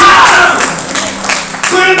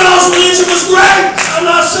was great. I'm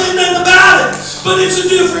not saying nothing about it. But it's a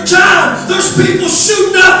different time. There's people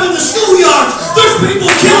shooting up in the schoolyards. There's people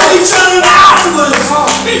killing each other in the alleyways.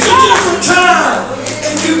 It's a different time.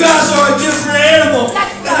 And you guys are a different animal.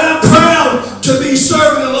 And I'm proud to be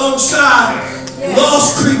serving alongside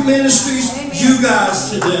Lost Creek Ministries, you guys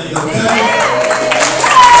today, okay?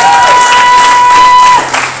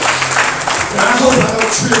 Now, I hope I don't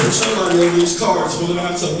trip or somebody on these cards for the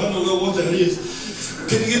night, so I don't know what that is.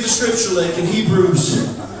 Can you get the scripture link in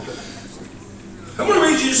Hebrews? I'm going to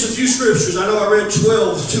read you just a few scriptures. I know I read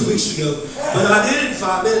 12 2 weeks ago, but I did it in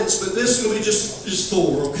 5 minutes, but this is going to be just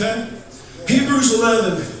 4, okay? Hebrews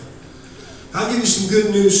 11. I'll give you some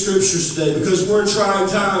good news scriptures today because we're in trying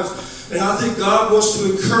times, and I think God wants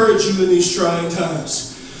to encourage you in these trying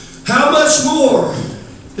times. How much more,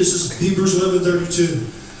 this is Hebrews 11:32,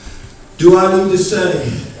 do I need to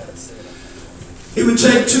say? It would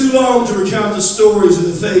take too long to recount the stories of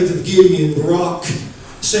the faith of Gideon, Barak,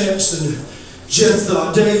 Samson,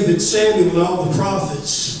 Jephthah, David, Samuel, and all the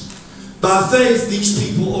prophets. By faith, these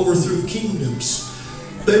people overthrew kingdoms.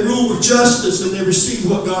 They ruled with justice and they received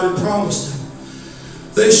what God had promised them.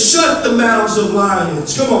 They shut the mouths of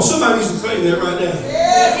lions. Come on, somebody needs to claim that right now.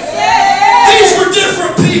 These were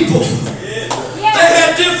different people. They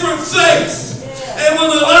had different faith. And when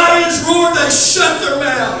the lions roared, they shut their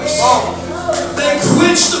mouths. They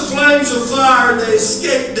quenched the flames of fire and they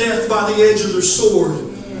escaped death by the edge of their sword.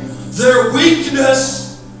 Their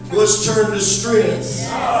weakness was turned to strength.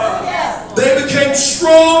 They became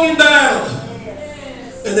strong in battle.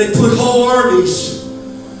 And they put whole armies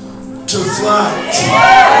to flight.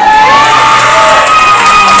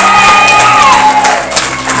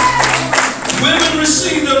 Women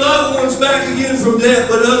received their loved ones back again from death,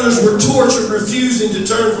 but others were tortured, refusing to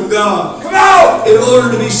turn from God in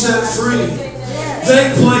order to be set free.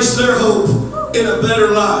 They placed their hope in a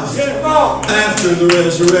better life after the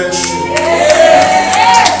resurrection.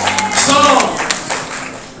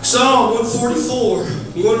 Psalm 144,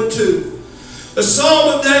 1 and 2. A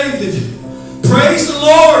psalm of David. Praise the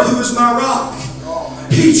Lord, who is my rock.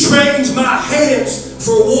 He trains my hands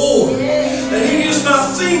for war, and He gives my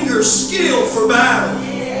fingers skill for battle.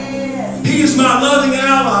 He is my loving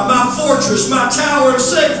ally, my fortress, my tower of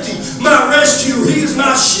safety, my rescuer. He is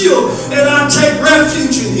my shield, and I take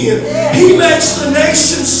refuge in Him. He makes the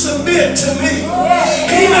nations submit to me.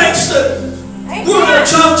 He makes we're in a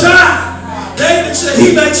tough time. David said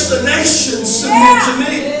He makes the nations submit to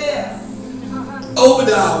me.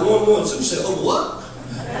 Obadiah 1:1. So you say, oh what?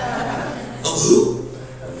 Oh who?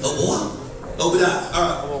 Oh what? Obadiah. All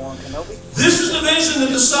right. This is the vision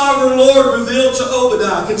that the sovereign Lord revealed to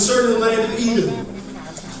Obadiah concerning the land of Edom.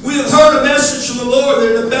 We have heard a message from the Lord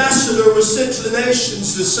that an ambassador was sent to the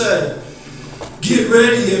nations to say, get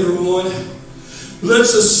ready everyone.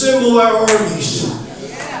 Let's assemble our armies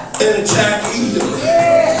and attack Edom.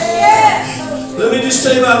 Let me just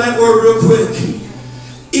tell you about that word real quick.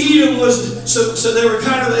 Edom was, so they were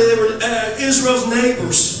Israel's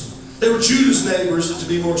neighbors. They were Judah's neighbors, to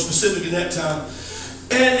be more specific in that time.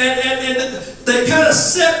 And they kind of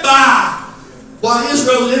sat by while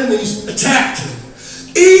Israel's enemies attacked them.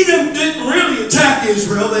 Edom didn't really attack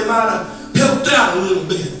Israel. They might have helped out a little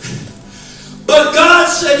bit. But God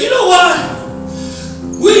said, you know what?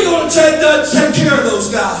 We're going to take care of those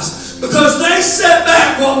guys. Because they sat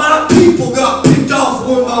back while my people got picked off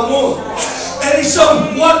one by one. And He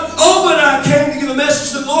said, what Obadiah came to give a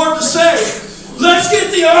message to the Lord to say, let's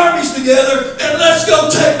get the armies together and let's go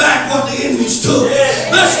take back what the enemies took.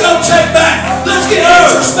 Let's go take back. Let's get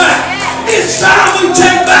interest back. It's time we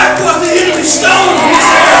take back what the enemy stole from us.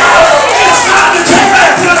 It's time to take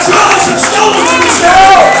back what drugs have stolen from us.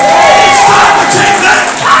 It's time to take back.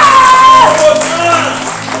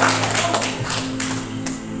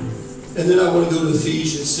 And then I want to go to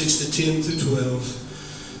Ephesians 6:10 through 12.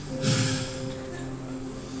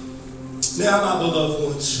 Now, my beloved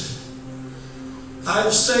ones, I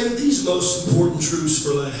have saved these most important truths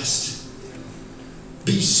for last.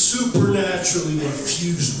 Be supernaturally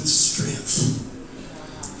infused with strength.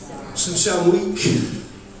 Since I'm weak,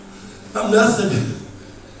 I'm nothing.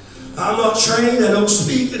 I'm not trained, I don't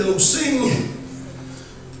speak, I don't sing.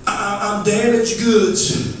 I'm damaged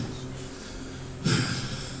goods.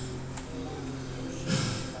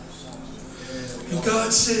 And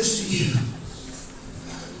God says to you,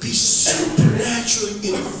 be supernaturally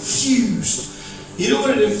infused. You know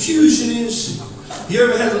what an infusion is? You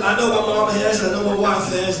ever had, I know my mom has, I know my wife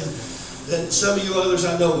has, and some of you others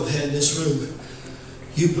I know have had in this room.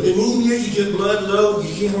 Anemia, you get blood low,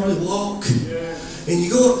 you can't hardly walk. And you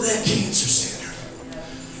go up to that cancer center,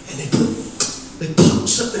 and they put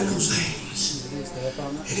something in those veins.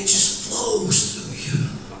 And it just flows through you.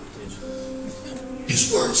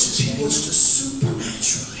 His word says he wants to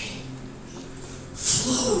supernaturally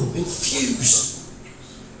flow, infuse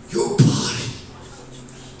your body,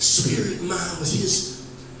 spirit, and mind with his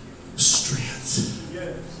strength.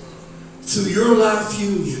 Through your life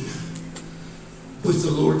union with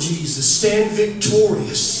the Lord Jesus. Stand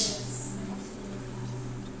victorious.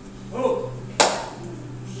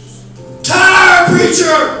 Tired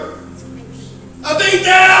preacher! A beat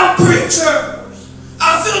down preacher!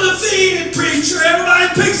 I feel defeated, preacher. Everybody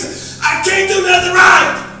picks it. I can't do nothing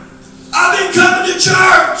right. I've been coming to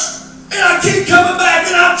church, and I keep coming back,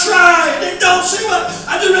 and I'm trying. It don't seem like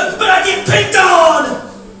I do nothing, but I get picked on.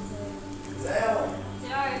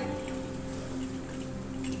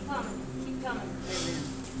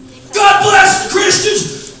 God bless the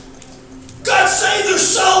Christians. God save their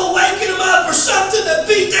soul, waking them up or something that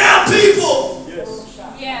beat down people.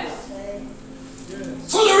 Yes.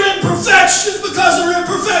 For their imperfections, because their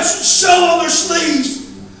imperfections show on their sleeves.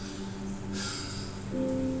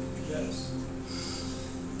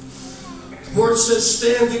 The word says,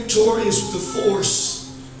 stand victorious with the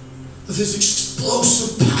force of his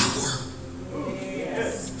explosive power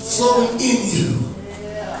flowing in you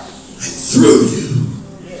and through you.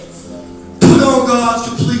 Put on God's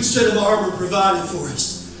complete set of armor provided for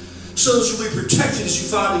us, so that you'll be protected as you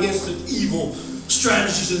fight against the evil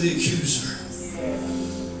strategies of the accuser.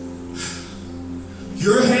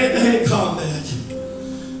 Your hand-to-hand combat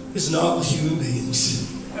is not with human beings.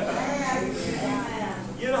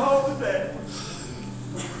 Get a hold of that.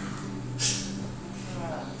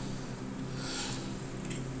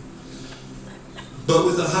 But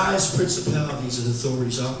with the highest principalities and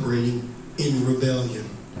authorities operating in rebellion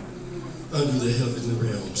under the heavenly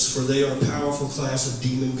realms. For they are a powerful class of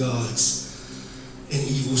demon gods and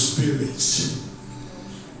evil spirits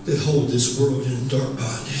that hold this world in dark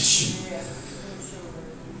bondage.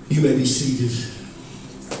 You may be seated.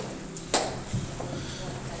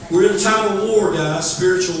 We're in a time of war, guys,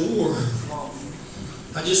 spiritual war.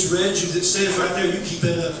 I just read you that says right there, you keep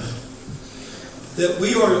it up, that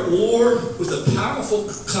we are at war with a powerful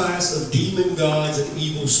class of demon gods and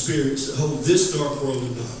evil spirits that hold this dark world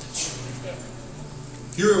in bondage.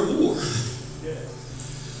 You're at war.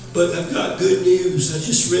 But I've got good news. I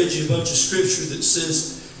just read you a bunch of scripture that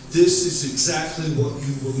says this is exactly what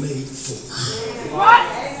you were made for.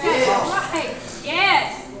 Right.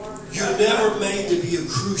 Yes. You're never made to be a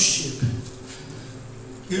cruise ship.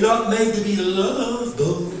 You're not made to be a love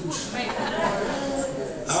boat.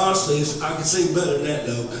 Honestly, I can sing better than that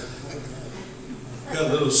though. Got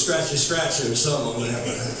a little scratchy or something on that.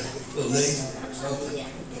 Little Nathan.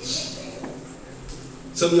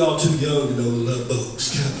 Some of y'all too young to know the love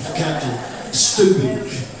boats. Captain Stupid.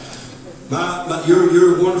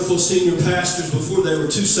 Your wonderful senior pastors, before they were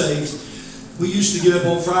too saved, we used to get up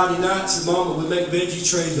on Friday nights and Mama would make veggie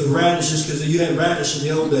trays with radishes, because you had radish in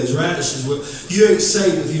the old days. Radishes, you ain't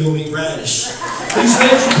saved if you don't eat radish. These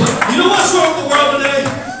veggie, you know what's wrong with the world today?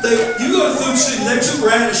 You go to Food City, they took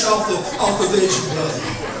radish off the veggie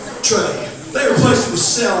tray. They replaced it with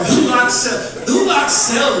celery. Who likes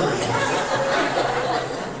celery?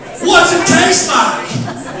 What's it taste like?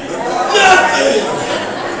 Nothing.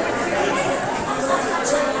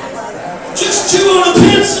 Just chew on a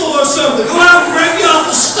pencil or something. Go out and break you off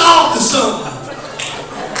a stalk or something.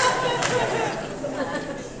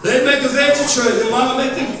 They make a veggie tray. Then Mama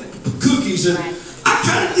make them cookies. And I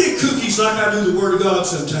kind of dig cookies like I do the Word of God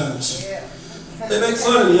sometimes. They make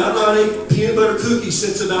fun of me. I've not ate peanut butter cookies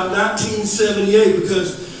since about 1978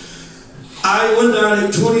 because I went down and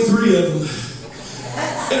ate 23 of them.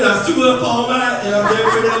 And I threw up all night, and I've never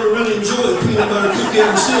been able to really enjoy a peanut butter cookie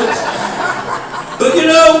ever since. But you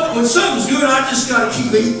know, when something's good, I just got to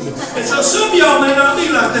keep eating. And so some of y'all may not be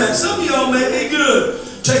like that. Some of y'all may be good,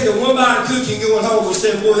 taking one bite of cookie and going home and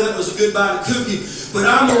saying, boy, that was a good bite of cookie. But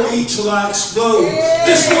I'm going to eat till I explode.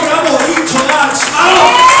 This morning, I'm going to eat till I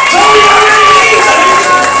explode. Some of y'all ready to eat that.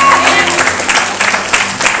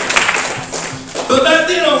 But back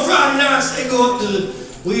then on Friday nights, they go up to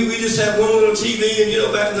we just had one little TV, and you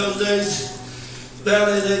know, back in those days,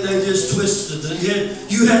 they just twisted the head.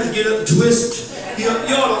 You had to get up and twist. Y'all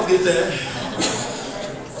don't get that.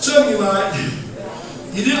 Some of you might.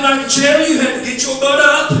 You didn't like the channel, you had to get your butt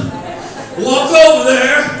up, walk over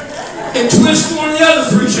there, and twist one of the other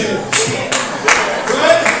three channels.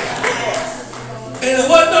 Right? And it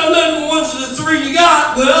wasn't none of the ones of the three you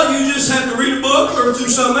got. Well, you just had to read a book or do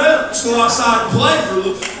something else. Go outside and play for a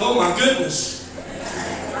little. Oh my goodness.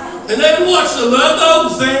 And they would watch the Love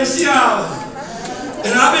Boat and Fantasy Island.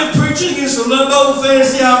 And I've been preaching against the Lumbo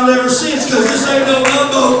Fantasy Island ever since, because this ain't no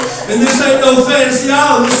Lumbo and this ain't no Fantasy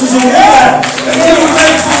Island. This was a war. And you were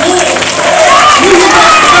made for war. You were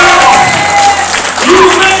made for battle. You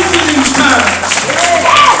were made for these times.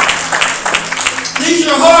 These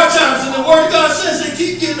are hard times, and the Word of God says they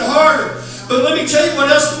keep getting harder. But let me tell you what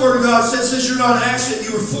else the Word of God says. It says you're not an accident,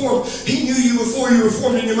 you were formed. He knew you before you were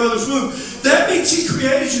formed in your mother's womb. That means He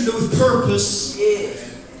created you with purpose.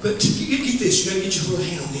 But get this, you got to get your little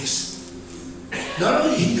hand on this. Not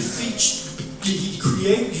only did He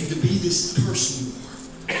create you to be this person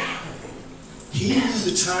you are, He knew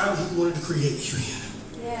the time He wanted to create you in.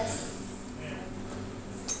 Yes.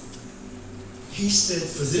 He said,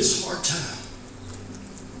 for this hard time,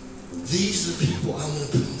 these are the people I want to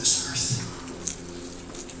put on this earth.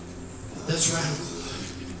 That's right,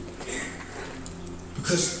 Lord.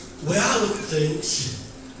 Because the way I look at things,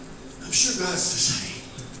 I'm sure God's the same.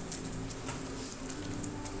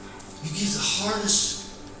 You give the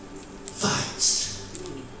hardest fights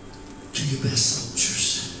to your best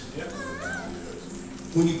soldiers. Yep.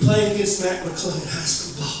 When you play against Mac McClain high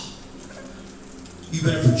school ball, you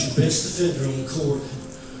better put your best defender on the court,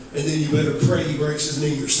 and then you better pray he breaks his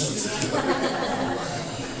knee or something.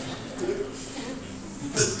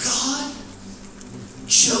 But God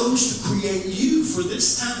chose to create you for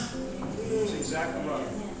this time. That's exactly right.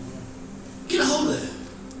 Get a hold of that.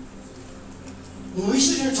 When we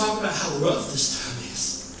sit here and talk about how rough this time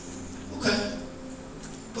is, okay.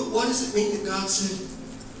 But what does it mean that God said,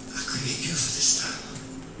 I create you for this time?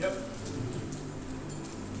 Yep.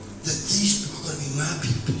 That these people are going to be my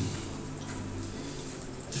people.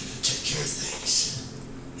 They're going to take care of things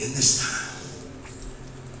in this time.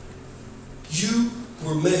 You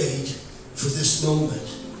were made for this moment.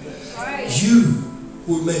 Right. You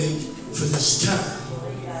were made for this time.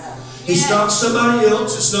 It's not somebody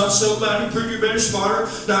else. It's not somebody prettier, better, smarter,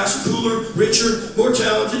 nicer, cooler, richer, more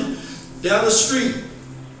talented down the street.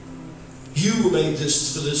 You were made for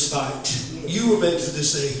this fight. You were made for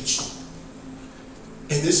this age.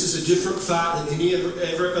 And this is a different fight than any other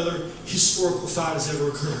historical fight has ever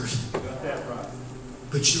occurred. Got that right.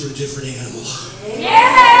 But you're a different animal.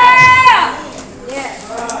 Yeah! Yes.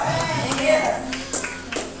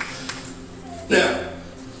 Now,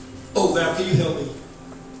 oh Val, can you help me?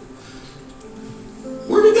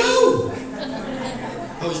 Where'd it go?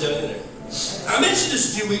 I was down in there. I mentioned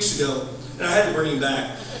this a few weeks ago, and I had to bring him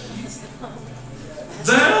back.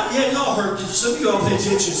 Val, yeah, y'all heard this. Some of y'all paid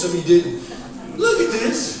attention, some of you didn't. Look at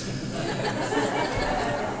this.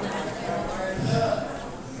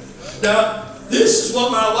 Now, this is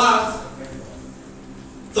what my wife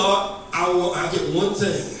thought I get one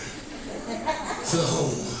thing for the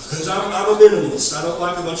home. Because I'm a minimalist. I don't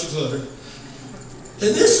like a bunch of clutter.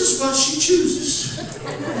 And this is what she chooses.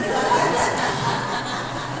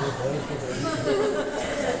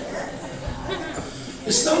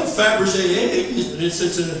 It's not Fabergé egg.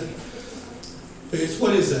 It's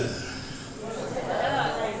what is that?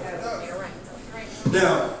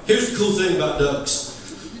 Now, here's the cool thing about ducks.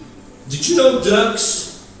 Did you know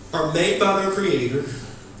ducks are made by their creator,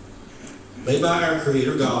 made by our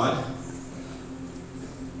creator, God,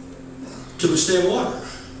 to withstand water?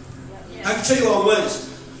 I can tell you all the ways.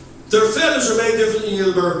 Their feathers are made different than the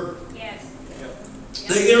other bird. Yes.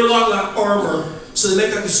 They interlock like armor, so they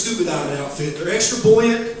make like a scuba diving outfit. They're extra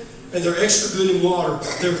buoyant and they're extra good in water.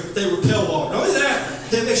 They repel water. Not only that,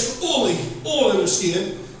 they have extra oil in their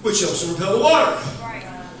skin, which helps them repel the water. Right.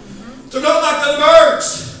 They're not like other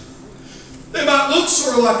birds. They might look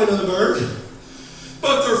sort of like another bird,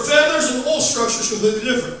 but their feathers and oil structure is completely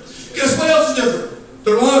different. Guess what else is different?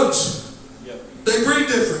 Their lungs. They breathe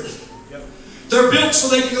different. They're built so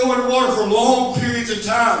they can go underwater for long periods of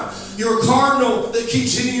time. Your cardinal that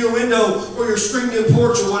keeps hitting your window or your screened-in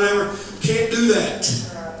porch or whatever can't do that.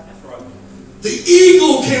 The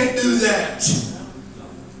eagle can't do that.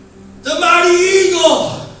 The mighty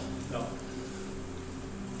eagle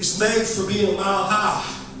is made for being a mile high,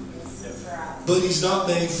 but he's not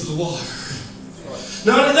made for the water.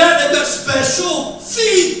 Not only that, they've got special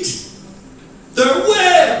feet. They're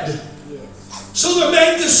webbed. So they're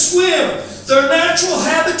made to swim. Their natural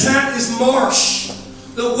habitat is marsh.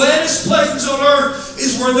 The wettest places on earth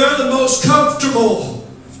is where they're the most comfortable.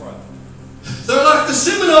 They're like the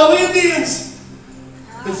Seminole Indians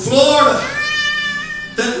in Florida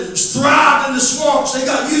that thrived in the swamps. They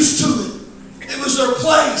got used to it. It was their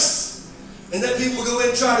place. And then people go in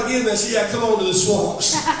and try to get them and say, yeah, come on to the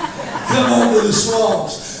swamps. Come on to the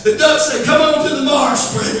swamps. The ducks say, come on to the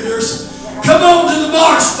marsh, predators. Come on to the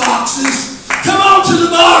marsh, foxes. Come on to the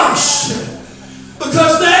marsh.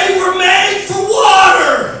 Because they were made for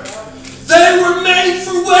water. They were made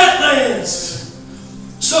wetlands.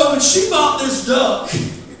 So when she bought this duck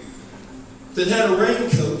that had a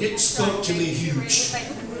raincoat, it spoke to me huge.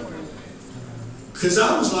 Because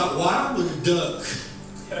I was like, why would a duck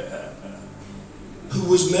who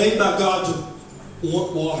was made by God to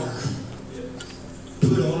want water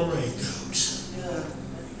put on a raincoat?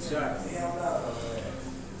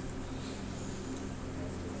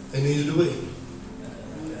 And neither do we.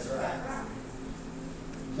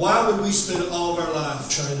 Why would we spend all of our life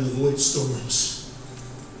trying to avoid storms?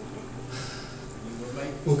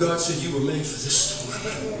 Well, God said you were made for this storm.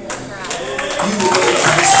 You were made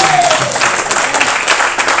for this storm.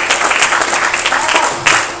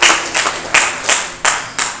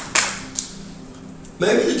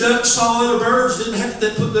 Maybe the ducks saw other birds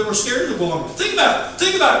that were scared of the water. Think about it.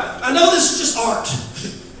 Think about it. I know this is just art.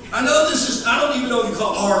 I don't even know if you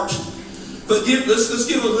call it art. But let's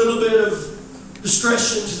give a little bit of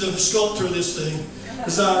discretion to the sculptor of this thing,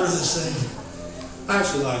 designer of this thing. I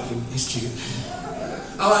actually like him. He's cute.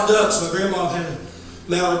 I like ducks. My grandma had a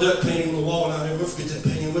mallard duck painting on the wall, and I'll never forget that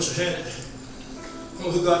painting. I wish I had it. I don't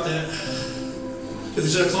know who got that. If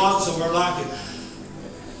it's in a closet somewhere, I like it.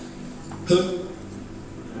 Who?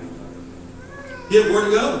 Yeah, where'd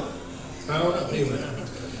it go? I don't know. Anyway.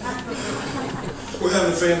 We're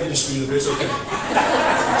having a family dispute, but it's okay.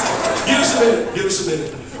 Give us a minute. Give us a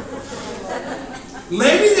minute.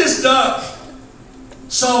 Maybe this duck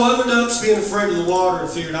saw other ducks being afraid of the water and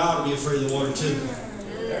figured I ought to be afraid of the water too.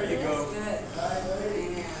 There you go.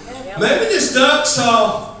 Maybe this duck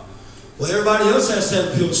saw, well, everybody else has to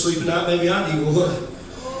have a pill to sleep at night. Maybe I need one.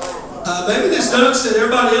 Maybe this duck said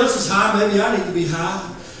everybody else is high. Maybe I need to be high.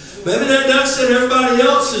 Maybe that duck said everybody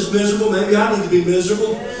else is miserable. Maybe I need to be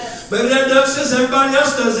miserable. Maybe that duck says everybody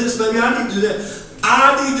else does this. Maybe I need to do that.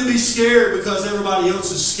 I need to be scared because everybody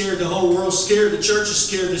else is scared. The whole world's scared. The church is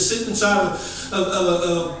scared. They sit inside of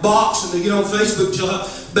a box and they get on Facebook and talk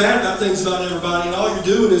bad about things about everybody, and all you're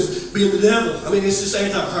doing is being the devil. I mean, it's just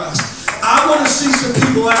Antichrist. I want to see some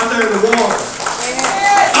people out there in the water.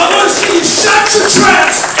 I want to see you shut your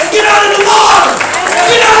traps and get out in the water.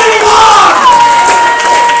 Get out in the water.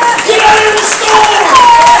 Get out in the storm.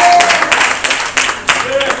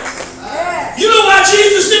 You know why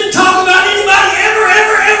Jesus didn't talk about anybody ever?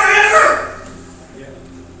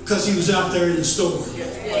 Because he was out there in the storm.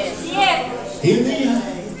 In the eye.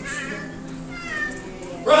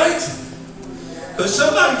 Right? But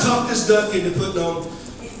somebody talked this duck into putting on.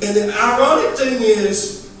 And the ironic thing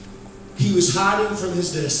is, he was hiding from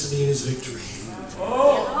his destiny and his victory.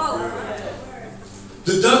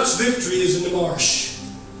 The duck's victory is in the marsh.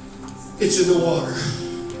 It's in the water.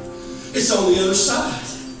 It's on the other side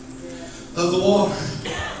of the water.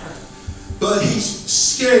 But he's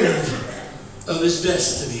scared of his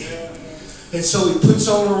destiny. And so he puts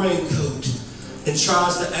on a raincoat and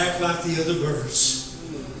tries to act like the other birds.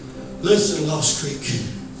 Listen, Lost Creek.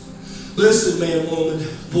 Listen, man, woman,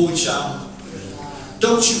 boy, child.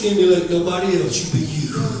 Don't you emulate nobody else. You be you.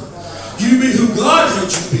 You be who God had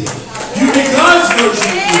you be. You be God's version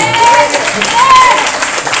of you.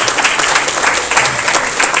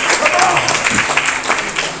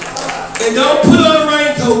 And don't put on a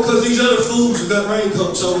raincoat because these other fools have got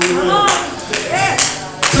raincoats on around.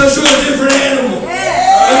 Because you're a different animal.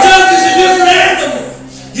 A duck is a different animal.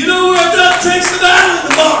 You know where a duck takes the battle? In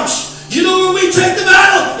the marsh. You know where we take the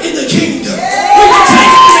battle? In the kingdom. We can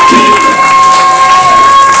take it in the kingdom.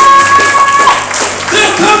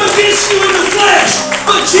 They'll come against you in the flesh,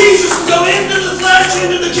 but Jesus will go into the flesh,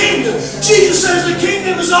 into the kingdom. Jesus says the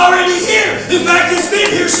kingdom is already here. In fact, it's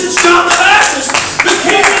been here since John the Baptist. The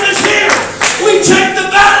kingdom is here. We take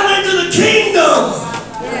the battle into the kingdom.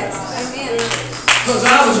 Yes. Amen. Because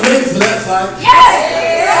I was made for that fight.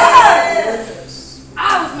 Yes.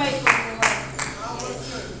 I was made for it.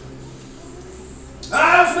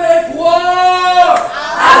 I was made for war.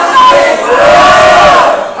 I was made for it.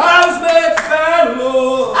 I was made for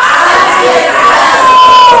battle.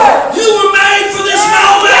 You were made for this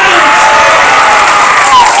moment.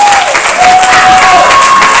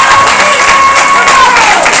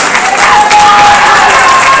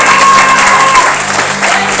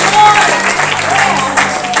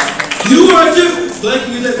 You are a different. Blake,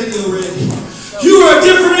 get that video ready. You are a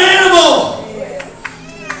different animal.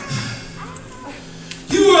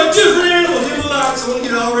 You are a different animal. Dim the lights. I want to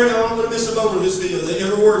get it all ready. I don't want to miss a moment of this video.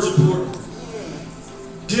 Every word's important.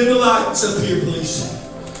 Dim the lights up here, please.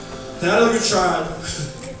 Now I know you're trying.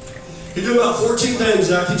 You're doing about 14 things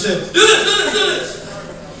and I keep saying, do this.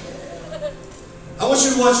 I want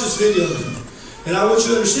you to watch this video. And I want you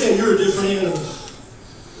to understand you're a different animal.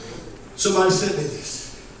 Somebody sent me this.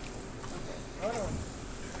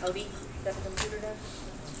 Obi, got the computer down?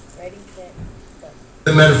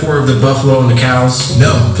 The metaphor of the buffalo and the cows?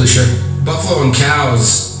 No. Please share. Buffalo and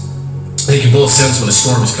cows, they can both sense when a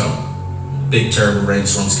storm is coming. Big terrible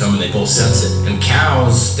rainstorm's coming, they both sense it. And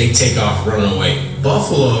cows, they take off running away.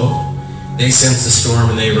 Buffalo, they sense the storm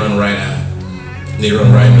and they run right at it. They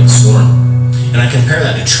run right into the storm. And I compare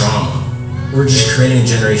that to trauma. We're just creating a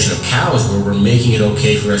generation of cows where we're making it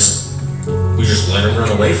okay for us. We just let them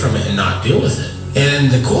run away from it and not deal with it.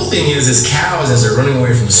 And the cool thing is cows, as they're running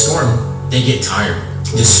away from the storm, they get tired.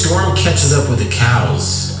 The storm catches up with the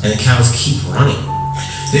cows, and the cows keep running.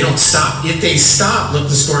 They don't stop. If they stop, let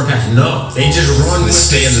the storm pass. No, they just run to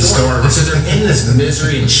stay in the storm. So they're in this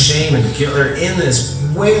misery and shame and guilt. They're in this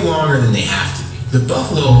way longer than they have to be. The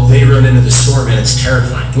buffalo, they run into the storm, and it's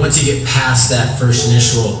terrifying. Once you get past that first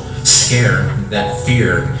initial scare, that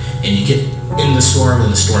fear, and you get in the storm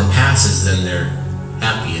and the storm passes, then they're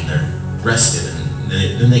happy and they're rested, and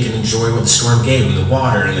then they can enjoy what the storm gave them, the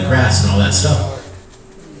water and the grass and all that stuff.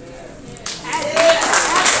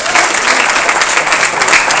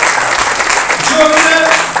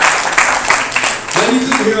 Maybe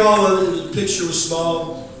you couldn't hear all of it, the picture was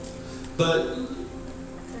small, but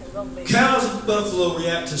cows and buffalo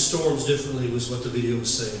react to storms differently, was what the video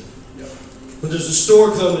was saying. When there's a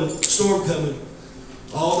storm coming,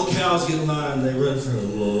 all the cows get in line and they run from it.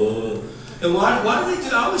 And why do they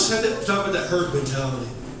do? I always had that talk about that herd mentality.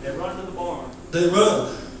 They run to the barn. They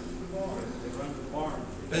run. They run to the barn.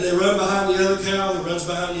 And they run behind the other cow that runs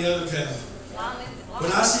behind the other cow.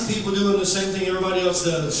 When I see people doing the same thing everybody else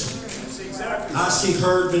does, I see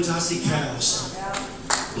herd mentality, I see cows.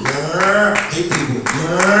 Brr, hate people.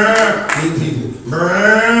 Brr, hate people.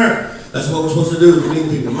 Brr. That's what we're supposed to do, is mean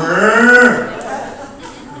people. Brr.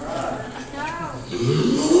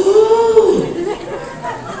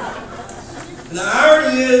 And the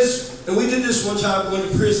irony is, and we did this one time going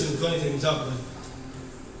to prison, funny thing to talk about.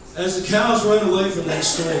 As the cows run away from that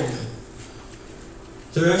storm,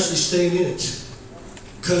 they're actually staying in it.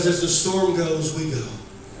 Because as the storm goes, we go.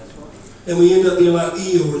 And we end up being like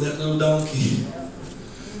Eeyore, that little donkey.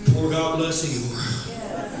 Poor God bless Eeyore.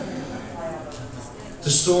 The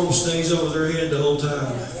storm stays over their head the whole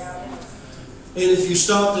time. And if you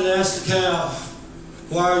stopped and asked the cow,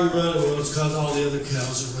 why are you running? Well, it's because all the other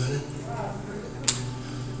cows are running.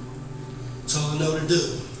 That's all I know to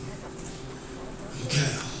do. I'm a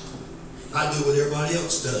cow. I do what everybody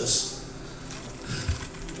else does.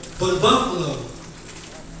 But a buffalo,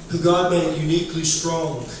 who God made uniquely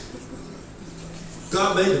strong,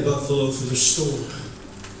 God made the buffalo for the storm.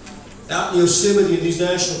 Out in Yosemite, in these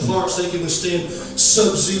national parks, they can withstand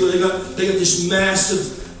sub-zero. They got this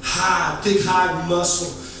massive hide, big hide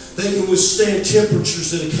muscle. They can withstand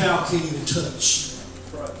temperatures that a cow can't even touch.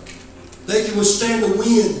 They can withstand the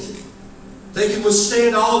wind. They can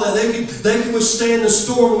withstand all that. They can withstand the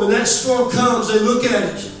storm. When that storm comes, they look at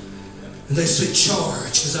it and they say,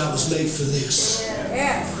 charge, because I was made for this.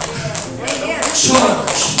 Yes. Amen.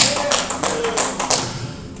 Charge.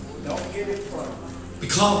 Don't get in front of them.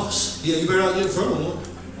 Because, you better not get in front of one.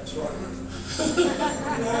 That's right.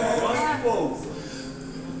 Whoa.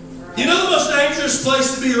 You know the most dangerous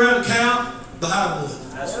place to be around a cow? Behind one.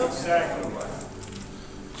 That's exactly right.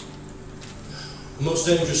 The most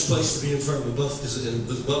dangerous place to be in front of a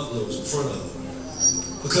buffalo is in front of them.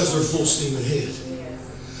 Because they're full steam ahead.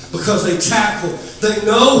 Because they tackle. They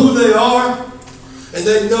know who they are. And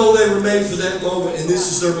they know they were made for that moment. And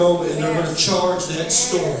this is their moment. And they're going to charge that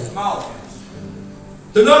storm.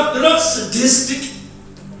 They're not sadistic.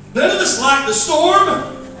 None of us like the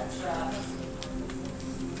storm.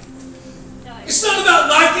 It's not about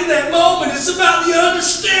liking that moment. It's about the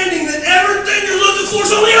understanding that everything you're looking for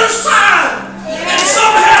is on the other side. And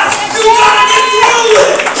somehow you gotta get through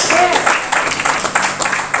it.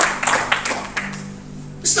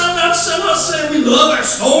 It's not about, I'm not saying we love our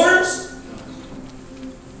storms.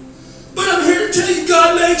 But I'm here to tell you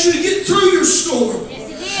God made you to get through your storm.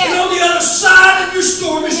 And on the other side of your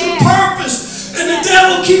storm is your purpose. And the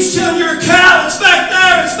devil keeps telling you you're a cow, it's back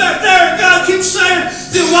there, it's back there. And God keeps saying,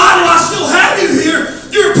 then why do I still have you here?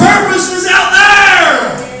 Your purpose is out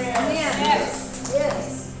there. Yes.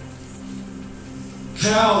 Yes.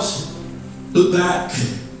 Cows look back.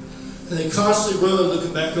 And they constantly run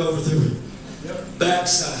looking back over their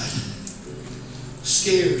backside.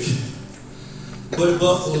 Scared. But a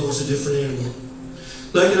buffalo is a different animal.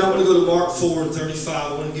 Like, I want to go to Mark 4:35.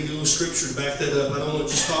 I want to give you a little scripture to back that up. I don't want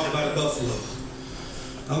to just talk about a buffalo.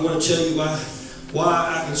 I want to tell you why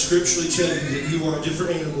I can scripturally tell you that you are a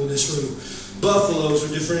different animal in this room. Buffaloes are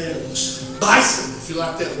different animals. Bison, if you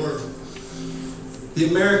like that word. The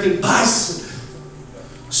American bison,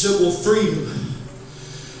 symbol of freedom.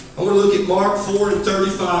 I want to look at Mark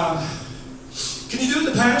 4:35. Can you do it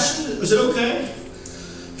in the Passion? Is it okay?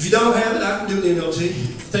 If you don't have it, I can do it in the NLT.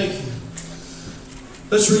 Thank you.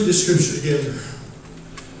 Let's read this scripture together.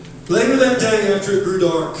 Later that day, after it grew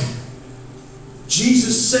dark,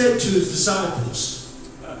 Jesus said to his disciples,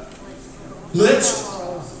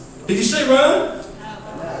 did he say run?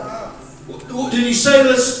 Did he say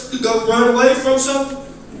let's go run away from something?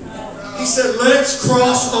 He said let's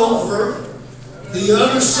cross over the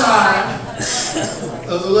other side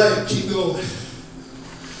of the lake. Keep going.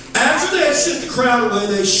 After they had sent the crowd away,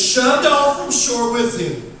 they shoved off from shore with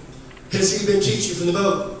him, as he had been teaching from the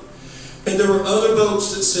boat. And there were other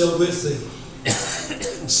boats that sailed with them.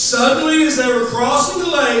 Suddenly, as they were crossing the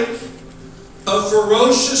lake, a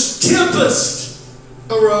ferocious tempest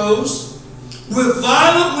arose with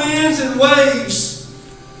violent winds and waves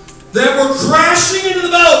that were crashing into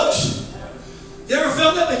the boat. You ever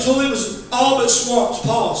felt that? They told me it was all but swamped.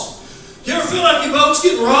 Pause. You ever feel like your boat's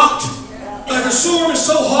getting rocked? Like a storm is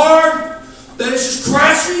so hard that it's just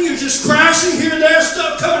crashing. You're just crashing here and there,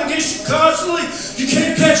 stuff coming against you constantly. You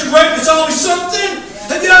can't catch a break. It's always something.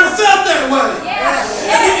 Have you ever felt that way? Yeah.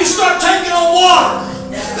 And then you start taking on water.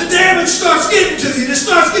 The damage starts getting to you. It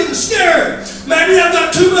starts getting scary. Maybe I've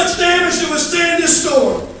got too much damage to withstand this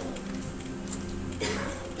storm.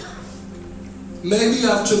 Maybe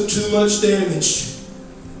I've took too much damage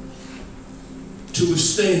to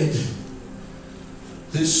withstand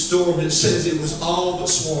this storm. It says it was all but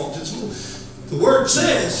swamped. The word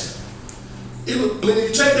says, if you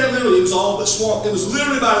take that literally, it was all but swamped. It was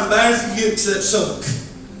literally about as bad as you get to that sunk.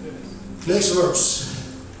 Next verse.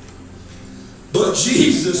 But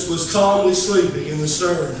Jesus was calmly sleeping in the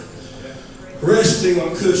stern, resting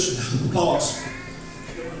on cushion. Pause.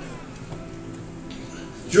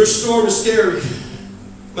 Your storm is scary.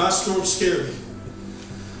 My storm's scary.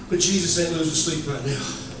 But Jesus ain't losing sleep right now.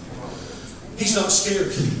 He's not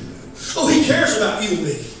scared. Oh, he cares about you and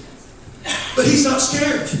me. But he's not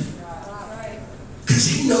scared. Because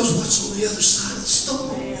he knows what's on the other side of the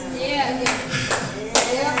storm. Yeah.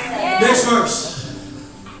 Next verse.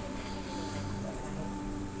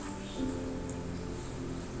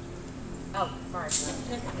 Oh, sorry.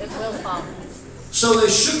 It will fall. So they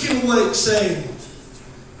shook him awake, saying,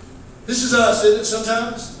 this is us, isn't it,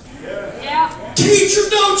 sometimes? Yeah. Teacher,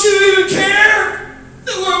 don't you even care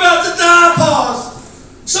that we're about to die? Pause.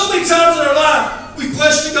 So many times in our life, we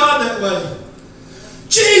question God that way.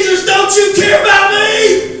 Jesus, don't you care about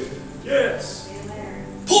me? Yes.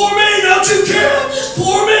 Poor me, don't you care? Just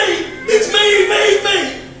poor me. It's me, me, me.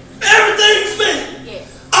 Everything's me. Yes.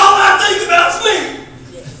 All I think about is me.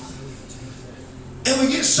 Yes. And we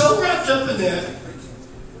get so wrapped up in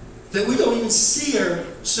that we don't even see our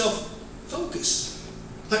self-focus.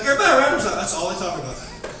 Like everybody around us, that's all they talk about.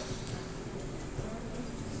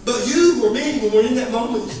 But you or me, when we're in that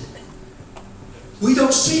moment, we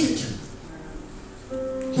don't see it.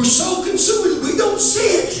 We're so consumed with it, we don't see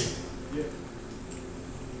it.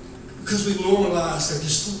 Because we've normalized our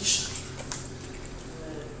dysfunction.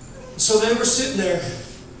 So they were sitting there.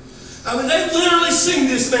 I mean, they've literally seen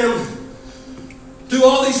this man do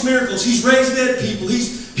all these miracles. He's raised dead people.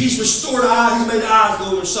 He's restored eyes. He's made eyes go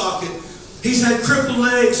in their socket. He's had crippled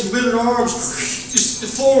legs and withered arms, just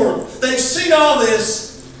deformed. They've seen all this.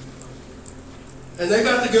 And they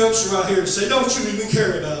got the gumption right here to say, don't you even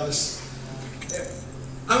care about us.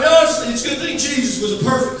 I mean, honestly, it's a good thing Jesus was a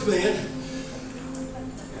perfect man.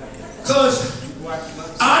 Because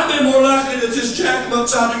I'd have been more likely to just jack him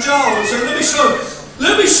upside the jaw and say, let me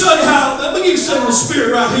show you how, let me give you some of the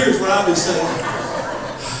spirit right here is what I'd be saying.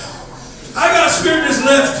 I got a spirit in his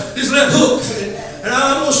left hook, and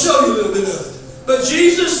I'm going to show you a little bit of it. But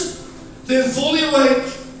Jesus, then fully awake,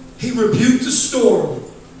 he rebuked the storm,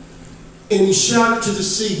 and he shouted to the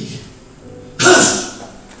sea, hush,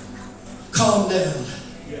 calm down.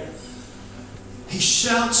 He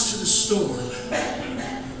shouts to the storm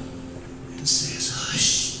and says,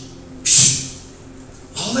 hush, shh.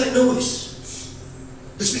 All that noise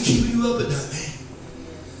that's been keeping you up at night, man.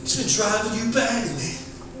 It's been driving you batty, man.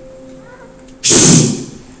 Shh.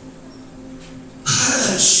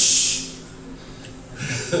 Hush.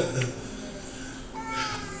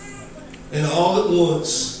 And all at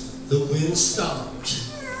once, the wind stopped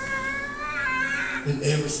and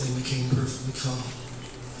everything became perfectly calm.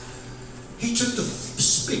 He took the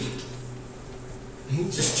spigot and he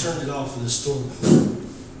just turned it off in the storm.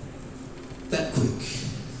 That quick.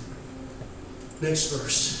 Next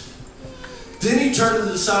verse. Then he turned to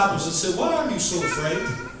the disciples and said, why are you so afraid?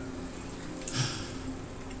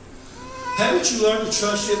 Haven't you learned to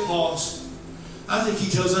trust yet? Pause. I think he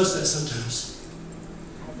tells us that sometimes.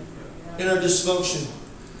 In our dysfunction.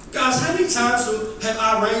 Guys, how many times have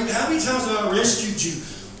I rescued you?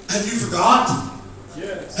 Have you forgot?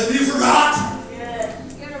 Yes. Have you forgot?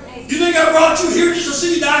 You're amazing. You think I brought you here just to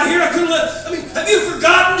see you die here? Have you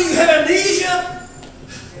forgotten? Do you have amnesia?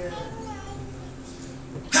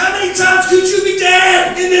 How many times could you be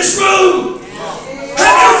dead in this room?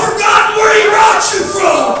 Have you forgotten where he brought you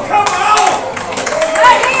from? Come on!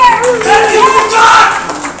 Right here. Have you forgotten?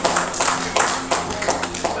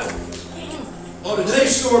 Oh,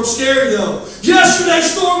 today's storm's scary though.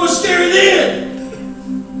 Yesterday's storm was scary then.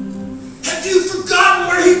 Have you forgotten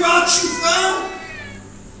where he brought you from?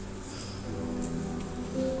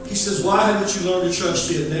 He says, why haven't you learned to trust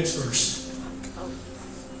yet? Next verse.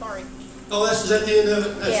 Sorry. Oh, is that the end of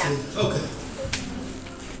it? That's Yeah. the end. Okay.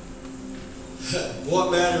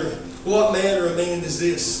 What manner of man is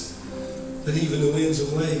this, that even the winds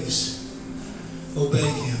and waves obey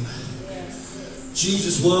him?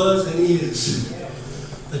 Jesus was and is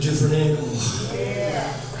a different animal.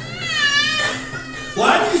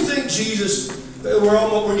 Why do you think Jesus,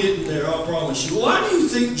 we're getting there, I promise you. Why do you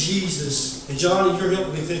think Jesus, and Johnny, you're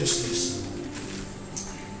helping me finish this.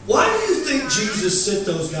 Why do you think Jesus sent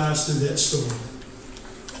those guys through that storm?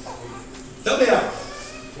 Help me out.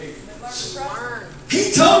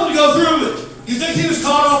 He told them to go through it. You think he was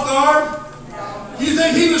caught off guard? You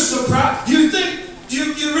think he was surprised? Do you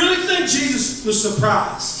really think Jesus was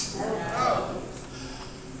surprised?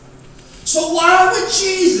 So why would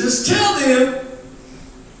Jesus tell them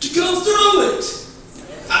to go through it?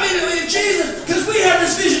 I mean, Jesus, because we have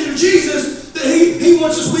this vision of Jesus that he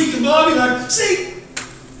wants us weak and blobby. Like, see,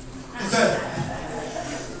 okay,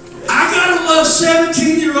 I gotta love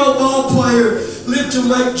 17-year-old ball player lift and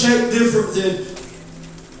make Jake different than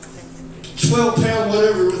 12-pound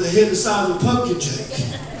whatever with a head the size of a pumpkin Jake.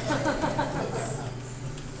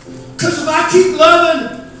 Because if I keep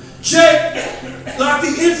loving Jake like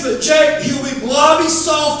the infant Jake, he'll be blobby,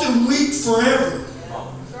 soft, and weak forever.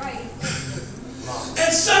 Right.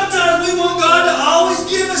 And sometimes we want God to always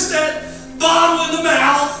give us that bottle in the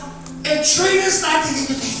mouth and treat us like a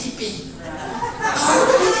little baby. Oh,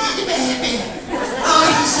 little baby. Oh,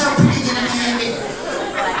 he's so pretty, little baby.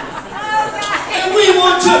 And we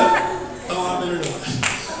want to, I better not.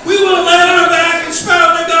 We want to lay on our back and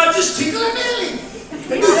sprout and God just tickle our belly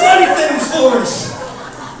and do funny things for us.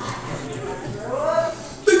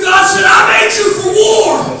 But God said, I made you for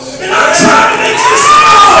war, and I'm trying to make you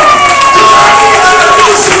strong. Because I need you to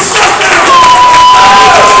do some stuff now.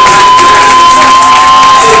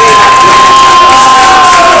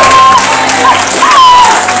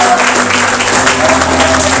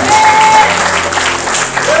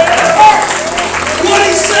 What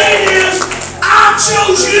he's saying is, I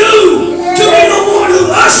chose you to be the one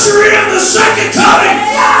who usher in the second coming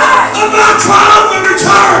of my triumphant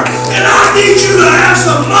return. And I need you to have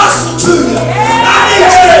some muscle to you. I need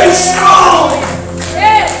you to be strong.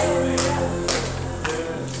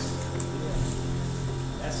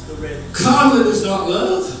 That's the red. Coddling is not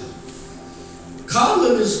love.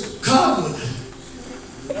 Coddling is coddling.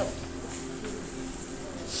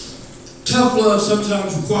 Tough love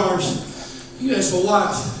sometimes requires, you ask my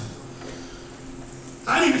wife,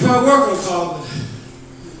 I need to probably work on coddling.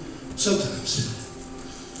 Sometimes.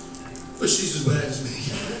 But she's as bad as me.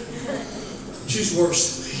 She's worse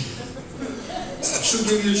than me. She'll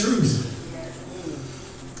give you the truth.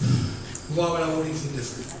 Why would I want anything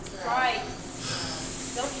different? Right.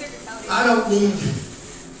 Don't sugarcoat it. I don't need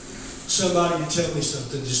somebody to tell me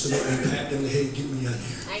something just to make me pat in the head and get me out of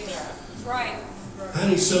here. Amen. Right. I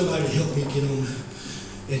need somebody to help me get on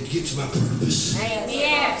and get to my purpose.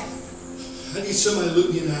 Yes. I need somebody to look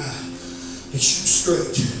me in the eye and shoot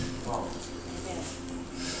straight.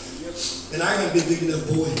 And I gotta be a big enough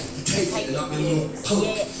boy to take it and not be a little punk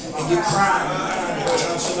and get crying every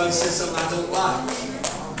time somebody says something I don't like.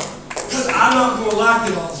 Because I'm not gonna like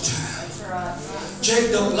it all the time.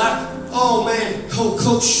 Jake don't like it. Oh man,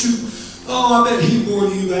 Coach shoot. Oh, I bet he wore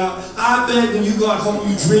you out. I bet when you got home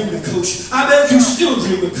you dreamed of Coach. I bet you still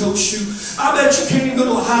dream of Coach Shoot. I bet you can't even go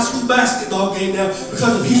to a high school basketball game now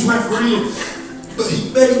because of he's refereeing. But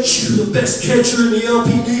he made you the best catcher in the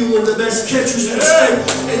LPD, one of the best catchers in the state.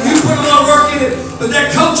 And you put a lot of work in it. But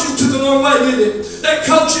that coaching took a long way, didn't it? That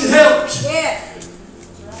coaching helped. Yes.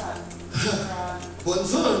 Wasn't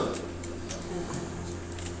fun.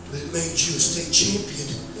 But it made you a state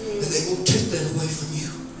champion. And they won't take that away from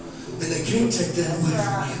you. And they can't take that away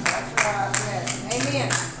from you.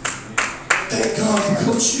 Amen. Thank God for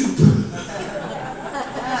Coach Shoop.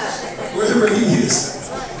 Wherever he is.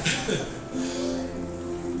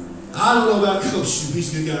 I don't know about Coach Shoop. He's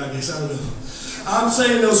a good guy, I guess. I don't know. I'm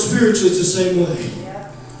saying, though, spiritually, it's the same way.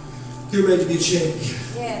 You're ready to be a champion.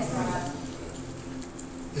 Yes.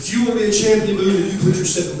 If you want to be a champion, believe you put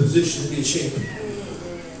yourself in position to be a champion.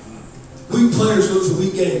 Weak players look for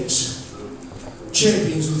weak games.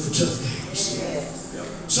 Champions look for tough games.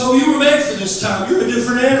 So you were made for this time. You're a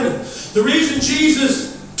different animal. The reason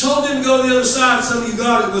Jesus told them to go to the other side, some of you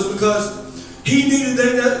got it, was because he knew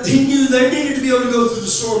they needed to be able to go through the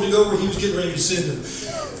storm to go where he was getting ready to send them.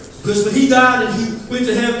 Because when he died and he went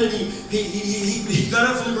to heaven and he got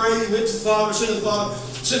up from the grave, he went to the Father, sent the Father,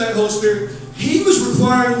 sent back the Holy Spirit, he was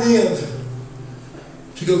requiring them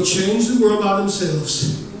to go change the world by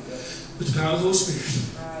themselves with the power of the Holy Spirit.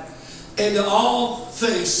 And to all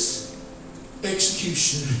face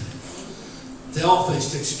execution. They all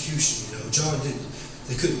faced execution, you know. John didn't.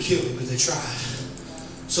 They couldn't kill him, but they tried.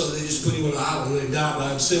 So they just put him on an island and he died by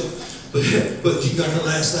himself. But he got the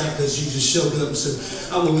last night because Jesus showed up and said,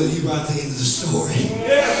 I'm going to let you write the end of the story. I'm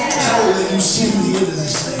going to let you see the end of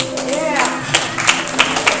this thing.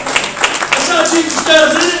 That's how Jesus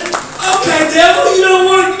does, isn't it? Okay, devil, you don't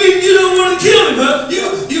want to kill him, huh?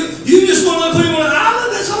 You just want to put him on an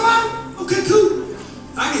island? That's all right. Okay, cool.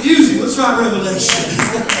 I can use him. Let's write Revelation. You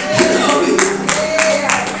know what I mean?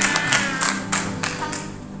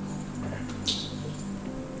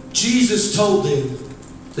 Jesus told them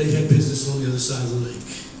they had business on the other side of the lake.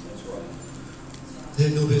 They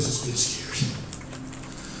had no business being scared.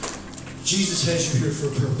 Jesus has you here for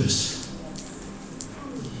a purpose.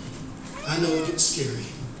 I know it gets scary.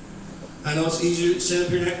 I know it's easier to sit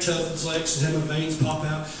up here and act tough and flex and have my veins pop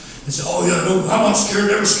out and say, oh yeah, no, I'm not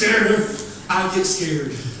scared, never scared. I get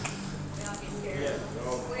scared.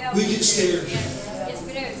 We get scared. Yes,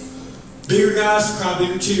 we do. Bigger guys cry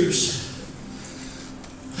bigger tears.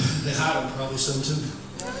 They hide them probably some too.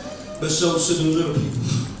 But so do little people.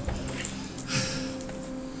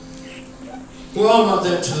 We're all not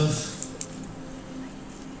that tough.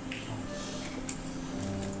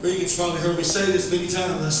 Regan's probably heard me say this many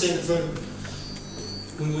times when I stand in front of,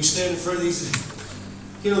 when we stand in front of these,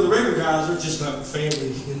 you know, the regular guys are just about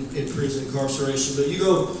family in prison incarceration. But you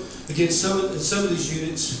go against some of these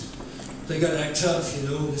units, they got to act tough, you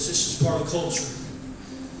know. It's just part of culture.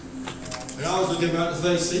 And I always look them right in the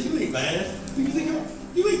face and say, you ain't bad. You think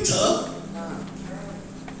you ain't tough.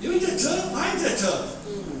 You ain't that tough. I ain't that tough.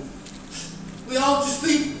 We all just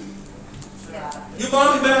be. Your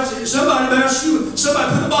body bounces. Somebody bounced you.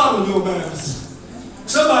 Somebody put a bottle in your mouth.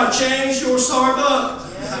 Somebody changed your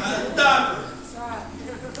Starbucks diaper.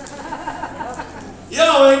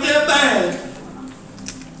 Y'all ain't that bad.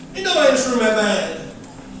 Ain't nobody in this room that bad.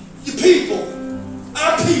 You people.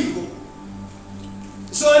 Our people.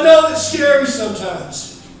 So I know it's scary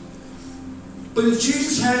sometimes. But if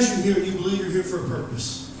Jesus has you here and you believe you're here for a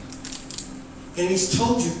purpose, and He's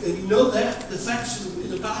told you, and you know that, the facts in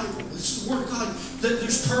the Bible, it's the Word of God, that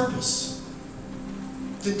there's purpose,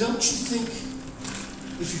 then don't you think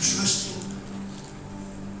if you trust Him,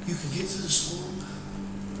 you can get through the storm?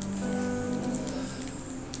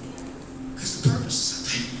 Because the purpose is out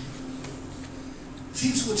there. If He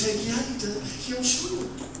was going to take you out, He'd done it back here on shore.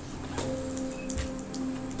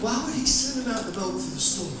 Why would He send them out in the boat through the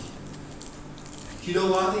storm? You know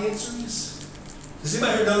why the answer is? Does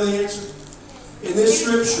anybody here know the answer? In this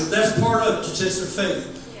scripture, that's part of it, to test their faith.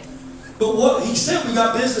 But what He said, we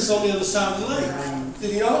got business on the other side of the lake.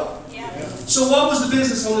 Did He not? Yeah. So what was the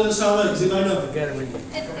business on the other side of the lake? Does anybody know?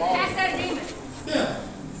 It's cast out a demon. Yeah.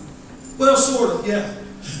 Well, sort of, yeah.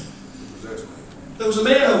 There was a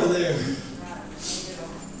man over there who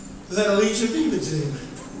had a legion of demons in him.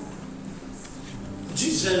 And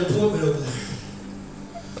Jesus had an appointment over there.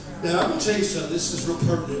 Now, I'm going to tell you something. This is real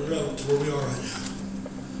pertinent and relevant to where we are right now.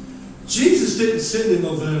 Jesus didn't send him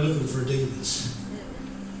over there looking for demons.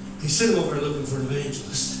 He sent him over there looking for an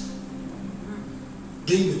evangelist.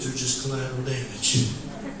 Demons are just collateral damage.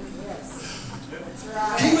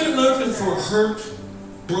 He went looking for a hurt,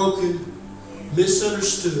 broken,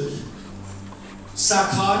 misunderstood,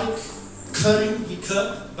 psychotic, cutting. He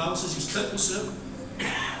cut. The Bible says he was cutting himself.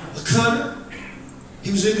 A cutter.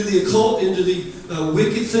 He was into the occult, into the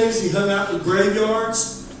wicked things. He hung out in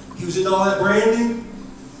graveyards. He was into all that branding.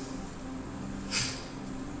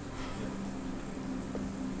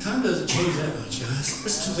 Time doesn't change that much, guys.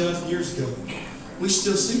 That's 2,000 years ago. We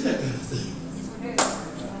still see that kind of thing.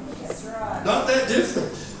 Not that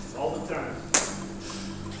different. All the time.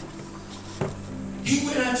 He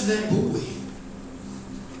went after that boy.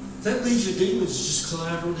 That legion of demons is just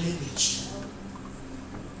collateral damage.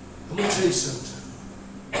 I'm going to tell you something.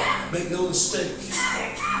 Make no mistake.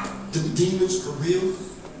 The demons are real,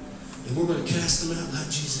 and we're going to cast them out like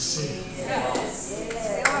Jesus said.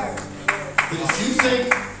 But if you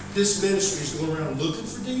think this ministry is going around looking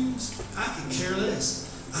for demons, I can care less.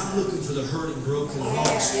 I'm looking for the hurt and broken and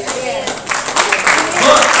lost. Yes.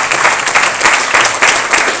 But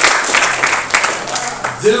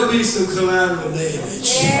there'll be some collateral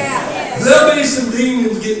damage. Yeah. There'll be some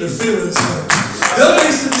demons getting their feelings hurt. There'll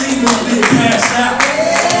be some demons being passed out.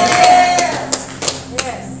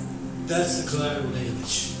 Yes. That's the collateral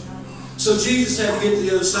damage. So Jesus had to get to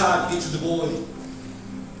the other side to get to the boy.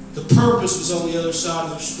 The purpose was on the other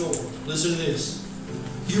side of the storm. Listen to this.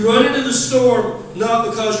 You run into the storm not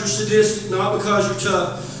because you're sadistic, not because you're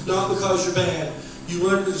tough, not because you're bad. You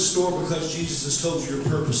run into the storm because Jesus has told you your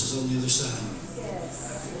purpose is on the other side.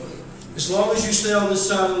 Yes. As long as you stay on this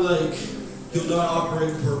side of the lake, you'll not operate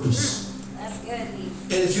in purpose. That's good, Heath.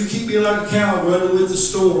 And if you keep being like a cow running with the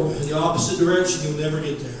storm in the opposite direction, you'll never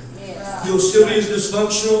get there. Yes. You'll still be as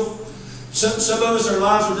dysfunctional. Some of us, our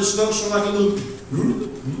lives are dysfunctional like a loop.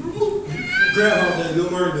 Groundhog Day, Bill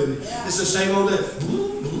Murray movie. It's the same old day.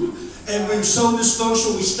 And we're so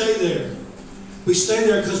dysfunctional, we stay there. We stay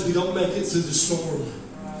there because we don't make it through the storm.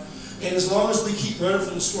 And as long as we keep running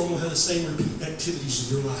from the storm, we'll have the same repeat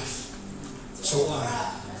activities in your life. So why?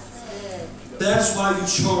 That's why you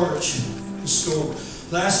charge the storm.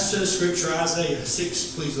 Last set of scripture, Isaiah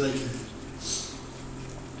 6, please, Laker.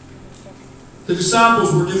 The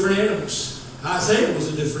disciples were different animals. Isaiah was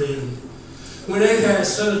a different animal. When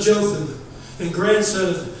Ahaz, son of Jotham, and grandson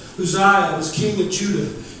of Uzziah, was king of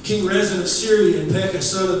Judah, King Rezin of Syria, and Pekah,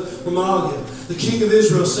 son of Remaliah, the king of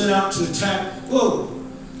Israel, set out to attack.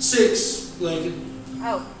 6, Lincoln.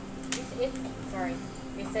 Oh, sorry.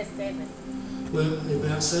 It says 7. Well, they may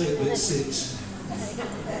not say it, but it's 6.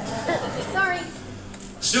 Sorry.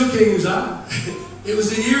 Still King Uzziah. It was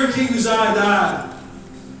the year King Uzziah died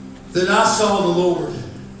that I saw the Lord.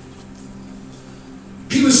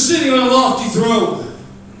 He was sitting on a lofty throne,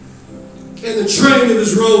 and the train of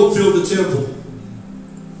his robe filled the temple.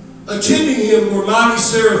 Attending him were mighty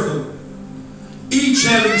seraphim, each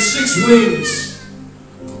having 6 wings.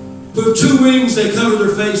 With 2 wings they covered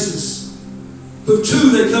their faces. With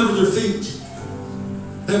 2 they covered their feet.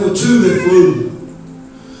 And with 2 they flew.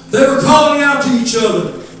 They were calling out to each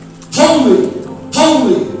other, Holy,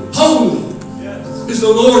 holy, holy is the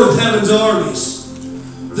Lord of heaven's armies.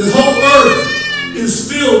 The whole earth is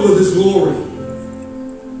filled with his glory.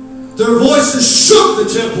 Their voices shook the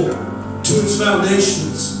temple to its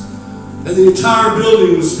foundations, and the entire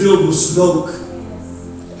building was filled with smoke.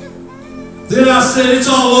 Then I said, it's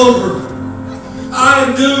all over. I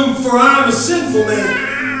am doomed, for I am a sinful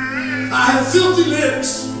man. I have filthy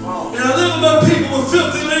lips, and I live among people with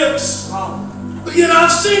filthy lips. But yet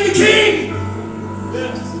I've seen the King,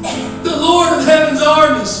 the Lord of heaven's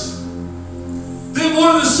armies. Then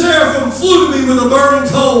one of the seraphim flew to me with a burning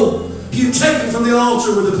coal he had taken from the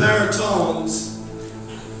altar with a pair of tongs.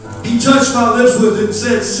 He touched my lips with it and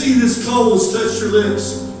said, see, this coal has touched your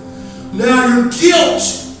lips. Now your guilt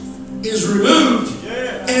is removed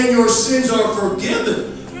and your sins are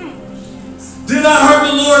forgiven. Then I heard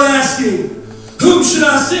the Lord asking, whom should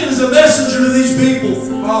I send as a messenger to these people?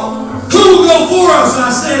 Who will go for us? I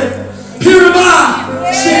said, here am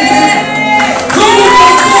I, send me. Who will go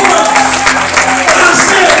for us? I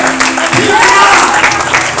said, here am I,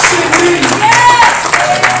 send me.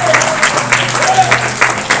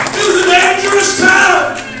 It was a dangerous time,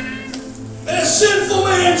 and a sinful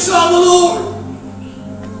man saw the Lord.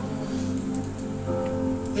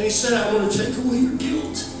 And he said, I'm going to take away your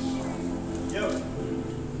guilt.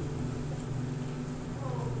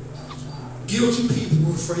 Guilty people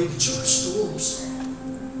were afraid to charge storms.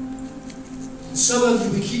 And some of you,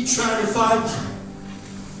 we keep trying to fight,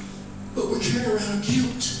 but we're carrying around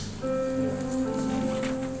guilt.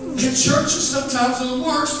 And churches sometimes are the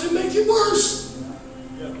worst. They make it worse.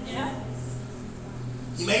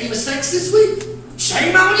 You made mistakes this week?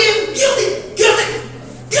 Shame on you. Guilty, guilty,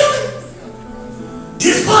 guilty.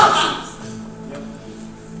 Disqualified.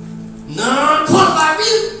 Non-qualified for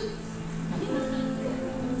you.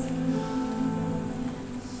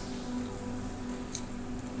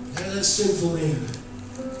 That sinful man.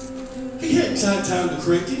 He hadn't had time to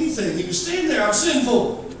correct anything. He was standing there, I'm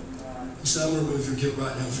sinful. He said, I'm going to remove your guilt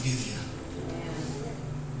right now and forgive you.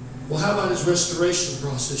 Well, how about his restoration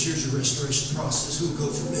process? Here's your restoration process. Who will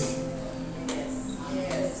go for me?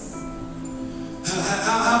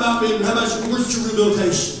 How about me? How about where's your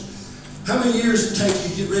rehabilitation? How many years does it take you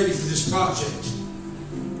to get ready for this project?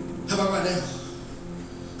 How about right now?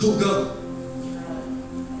 Who will go?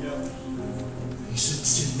 He said,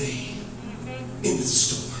 send me into the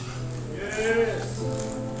storm.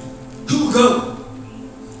 Who will go?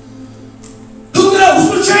 Who knows?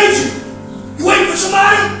 What'll change it? You waiting for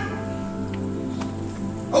somebody?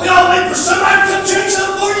 Are we all waiting for somebody to come change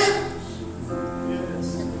something for you?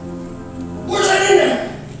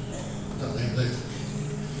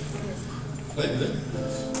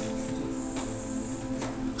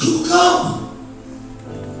 Who will come?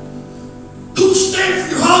 Who will stand for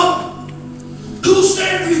your home? Who will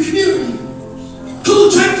stand for your community? Who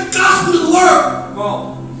will take the gospel to the world? Come on.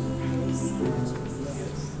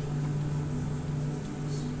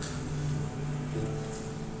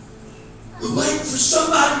 We're waiting for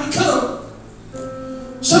somebody to come.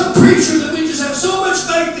 Some preacher that we just have so much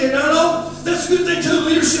faith in. I know that's a good thing too.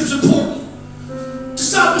 Leadership's important.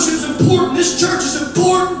 Discipleship's important. This church is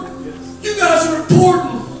important. You guys are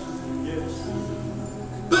important.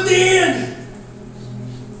 But in the end,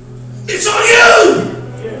 it's on you.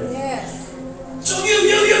 Yes. It's on you,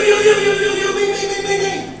 me.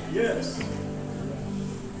 Yes.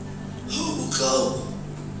 Who will go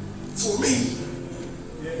for me?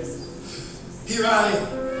 Yes. Here I am.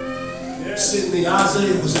 Yes. Sitting there.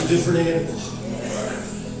 Isaiah was a different animal.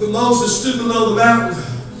 When Moses stood below the mountain,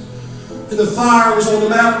 and the fire was on the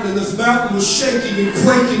mountain, and the mountain was shaking and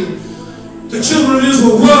quaking, the children of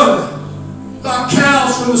Israel run like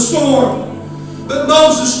cows from the storm. But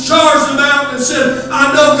Moses charged the mountain and said,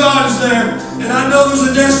 I know God is there, and I know there's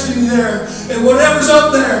a destiny there, and whatever's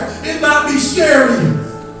up there, it might be scary,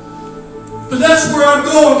 but that's where I'm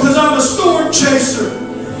going, because I'm a storm chaser.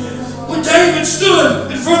 When David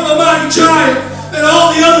stood in front of the mighty giant, and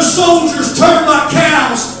all the other soldiers turned like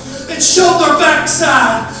cows and showed their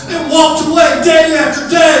backside and walked away day after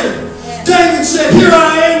day, David said, here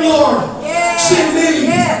I am, Lord, send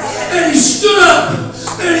me. And he stood up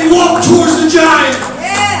and he walked towards the giant.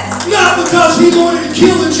 Not because he wanted to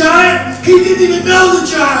kill the giant, he didn't even know the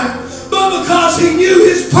giant, but because he knew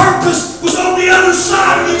his purpose was on the other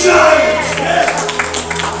side of the giant.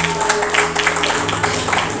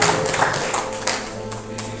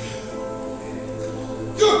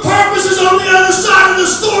 Your purpose is on the other side of the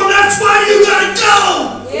storm. That's why you gotta go.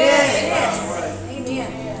 Amen.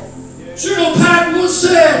 General Patton once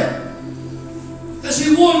said, as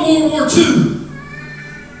he won World War II,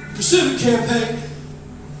 Pacific Campaign,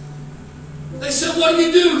 they said, what do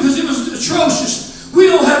you do? Because it was atrocious. We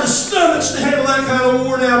don't have the stomachs to handle that kind of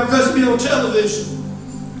war now because it's been on television.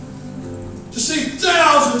 To see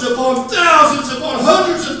thousands upon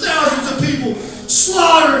hundreds of thousands of people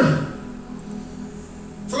slaughtered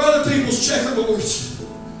for other people's checkerboards.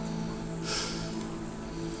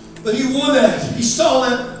 But he won that. He saw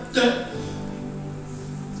that.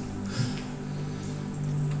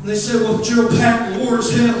 And they said, well, General Patton, war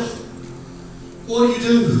is hell. What do you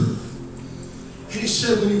do? And he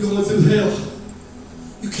said, when you're going through hell,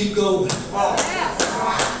 you keep going.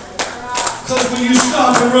 Because when you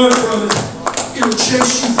stop and run from it, it'll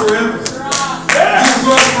chase you forever. You'll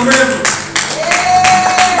run forever.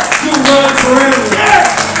 You'll run forever.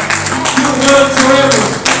 You'll run forever.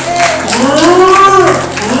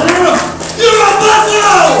 You're a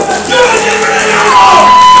buffalo. You're a different animal.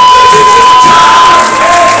 This is your time.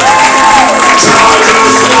 Charge your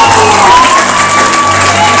storm.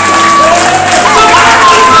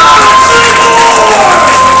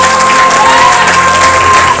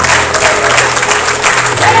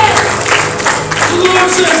 The Lord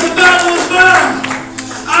says the battle is mine.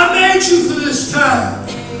 I made you for this time.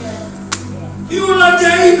 You were like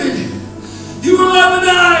David. You were like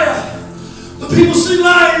Benaiah. When people see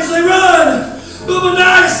lions, they run. But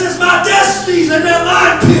Benaiah says, my destiny's in that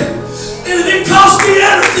lion pit. And if it costs me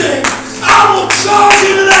everything, I will charge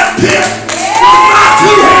into that pit with my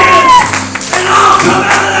two hands. And I'll come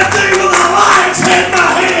out of that thing with a lion's head in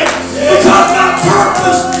my hand. Because my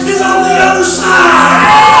purpose is on the other side.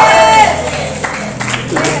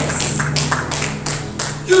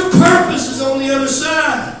 Your purpose is on the other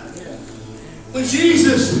side. When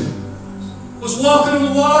Jesus was walking on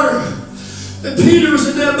the water, and Peter was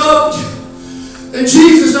in that boat, and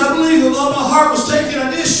Jesus, I believe, although my heart was taking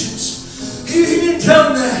auditions, he didn't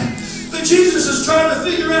tell them that. But Jesus is trying to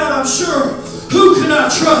figure out, I'm sure, who can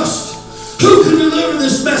I trust? Who can deliver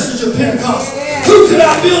this message of Pentecost? Who can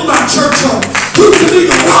I build my church on? Who can be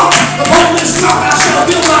the rock? Upon this rock I shall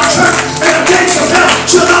build my church, and the gates of hell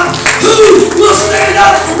shall not. Who will stand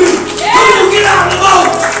up for me? Who will get out of the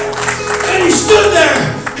boat? And he stood there.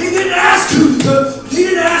 He didn't ask who to come.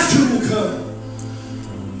 He didn't ask who will come.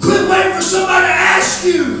 Quit waiting for somebody to ask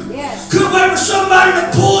you. Quit waiting for somebody to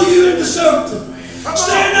pull you into something.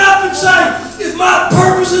 Stand up and say, if my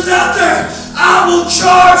purpose is out there, I will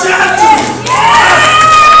charge after it.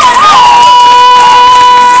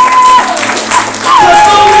 There's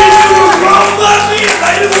no reason we're wrong about me,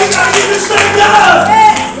 baby. We got to get this thing done.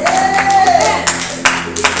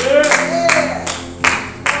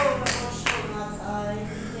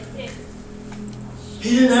 He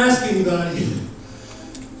didn't ask anybody.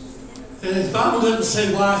 And the Bible doesn't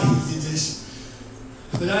say why he did this.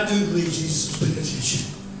 But I do believe Jesus was paying attention.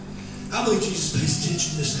 I believe Jesus pays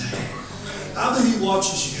attention this day. I believe he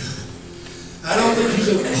watches you. I don't think he's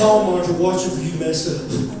a hall monitor watching for you to mess up.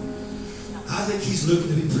 I think he's looking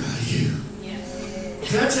to be proud of you.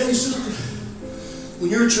 Can I tell you something? When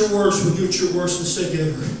you're at your worst, mistake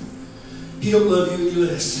ever, he don't love you any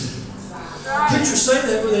less. Preachers say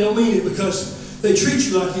that, but they don't mean it because they treat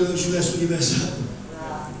you like he loves you less when you mess up.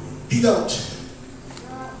 He don't.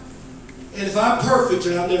 And if I'm perfect,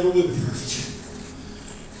 and I never will be perfect,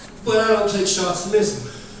 but I don't take shots to miss them.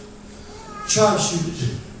 Try to shoot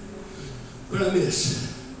it, but I miss.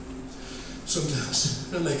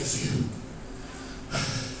 Sometimes. I make a few.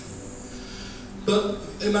 But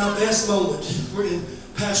in my best moment, we're in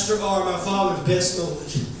Pastor R, my father's best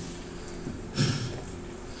moment.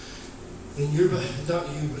 And you're, not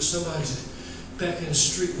you, but somebody's back in the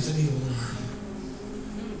street with a needle in her arm.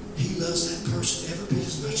 He loves that person every bit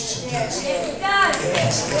as much as he does.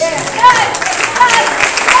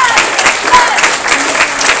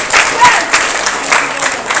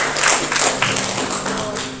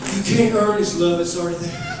 You can't earn his love, it's already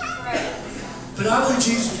there. But I believe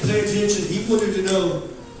Jesus was paying attention. He wanted to know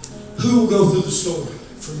who will go through the storm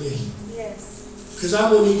for me. Because I'm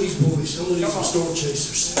going to need these boys. I'm going to need some storm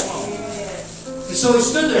chasers. And so he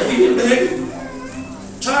stood there. He didn't beg.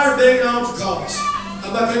 Tired of begging altar calls.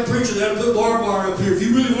 I'm like that preacher that put barbed wire up here. If you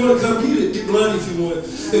really want to come, get bloody if you want.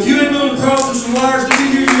 If you ain't willing to cross through some wires, then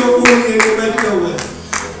you don't want to, you ain't going to make it no way.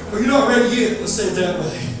 Or you're not ready yet. Let's say it that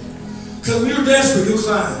way. Because when you're desperate, you'll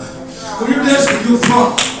climb. When you're desperate, you'll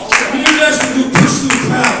fall. When you're desperate, you'll push through the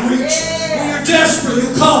crowd and reach. When you're desperate,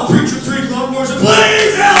 you'll call Preacher 3 o'clock and say,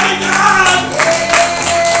 please help me, God!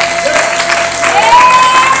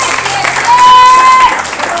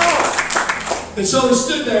 And so he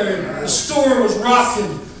stood there and the storm was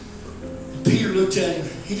rocking. And Peter looked at him.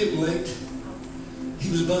 He didn't wait. He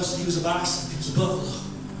was a bison. He was a bison. He was a buffalo.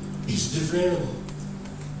 He's a different animal.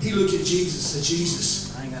 He looked at Jesus and said, Jesus,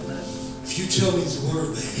 if you tell me it's a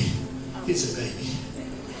word, baby, it's a baby.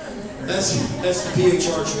 That's the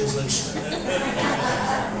PHR translation.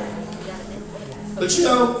 But you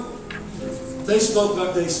know, they spoke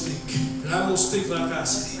like they speak. And I'm going to speak like I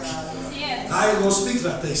speak. I ain't going to speak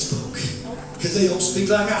like they spoke. Because they don't speak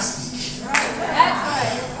like I speak.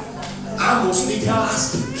 I'm going to speak how I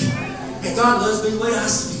speak. And God loves me the way I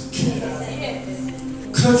speak.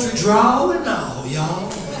 Country drawl and all, y'all.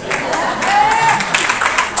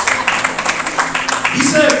 He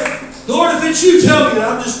said, Lord, if it's you, tell me that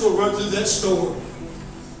I'm just going to run through that storm.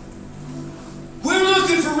 We're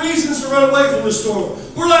looking for reasons to run away from the storm.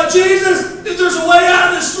 We're like, Jesus, if there's a way out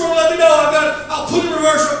of this storm, let me know. I'll put in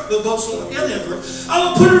reverse. The boat's like, yeah, I'm going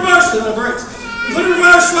to put in reverse. Then I brakes. Put in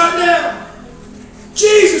reverse right now.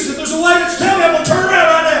 Jesus, if there's a way, just tell me. I'm going to turn around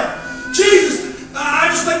right now. Jesus, I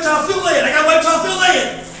just wait till I feel led. I got to wait till I feel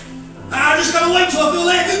led. I just got to wait till I feel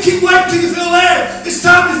led. You keep waiting till you feel led. It's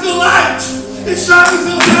time to feel light. It's time to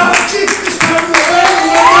feel power. It's time to obey the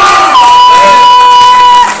word of God.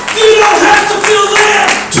 You don't have to feel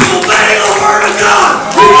led to obey the word of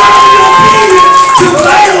God. You have to be obedient to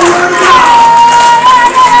obey the word of God.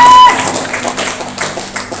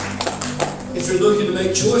 If you're looking to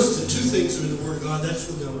make choices, and two things are in the word of God, that's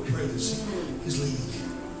what God would pray this is leading.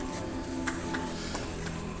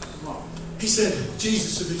 He said,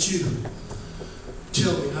 Jesus, if it's you,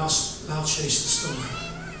 tell me and I'll chase the storm.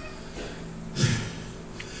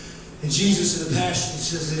 And Jesus in the Passion, he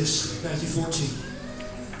says this, Matthew 14.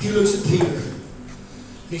 He looks at Peter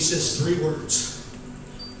and he says 3 words.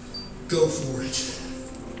 Go for it.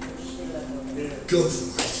 Go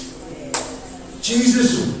for it.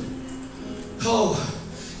 Jesus,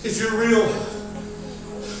 if you're real,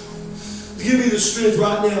 give me the strength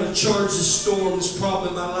right now to charge this storm, this problem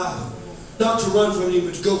in my life. Not to run from you,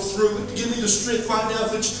 but to go through it. Give me the strength right now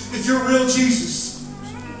if you're real, Jesus.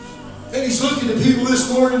 And he's looking at people this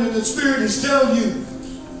morning in the Spirit, he's telling you,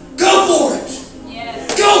 go for it.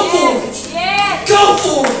 Yes. Go for it. Yes. Go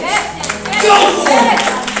for it. Yes. Go for it.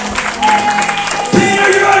 Peter,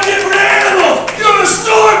 you're a different animal. You're a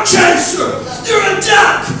storm chaser. You're a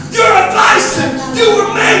duck. You're a bison. You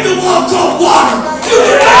were made to walk on water. You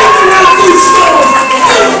were made to run through storms.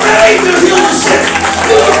 You were made to heal the sick.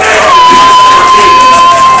 You were made to cast out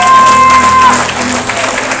demons.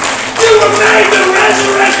 You were made to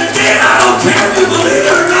resurrect the dead. I don't care if you believe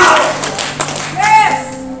it or not. Yes.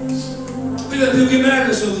 We've had people get mad at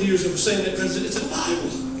us over the years for saying that because it's in the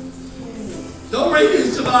Bible. Don't read it,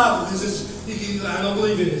 it's the Bible because I don't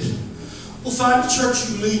believe in it. Well, find a church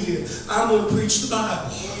you believe in. I'm going to preach the Bible.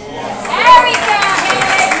 There we go.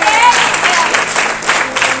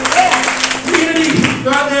 Community,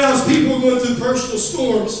 right now, as people are going through personal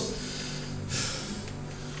storms,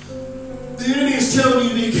 The enemy is telling you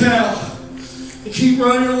to be a cow and keep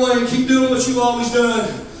running away and keep doing what you've always done.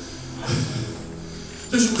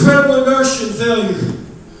 There's incredible inertia in failure.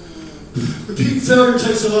 Repeat failure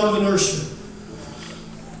takes a lot of inertia.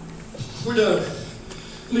 We're done.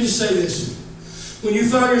 Let me just say this. When you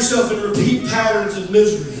find yourself in repeat patterns of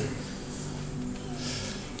misery,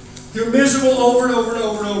 you're miserable over and over and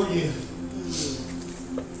over and over again.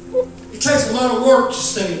 It takes a lot of work to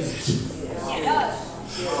stay in that. It does.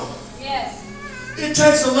 Yes. It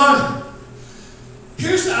takes a lot.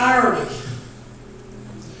 Here's the irony.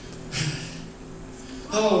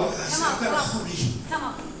 Oh, I've got a hoodie. Come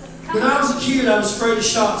on. When I was a kid, I was afraid of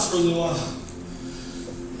shots for a little while.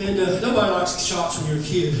 And nobody likes shots when you're a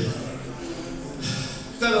kid.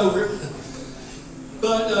 Got over it.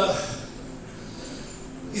 But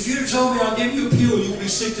if you'd have told me I'll give you a pill and you can be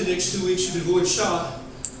sick the next 2 weeks, you can avoid shot.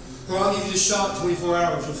 Or I'll give you the shot in 24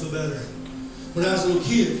 hours, you'll feel better. When I was a little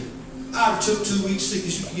kid, I took 2 weeks sick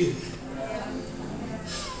as you could get it.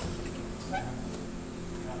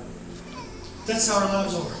 That's how our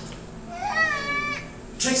lives are.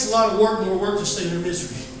 It takes a lot of work, more work to stay in our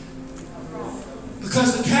misery.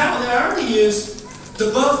 Because the irony is,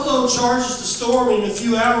 the buffalo charges the storm, and in a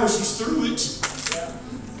few hours he's through it.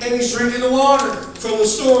 And he's drinking the water from the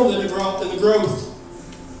storm that it brought and the growth.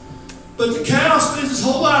 But the cow spends his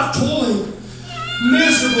whole life toiling,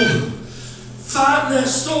 miserable, fighting that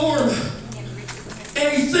storm.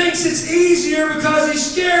 And he thinks it's easier because he's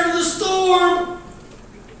scared of the storm.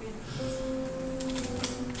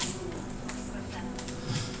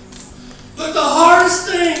 But the hardest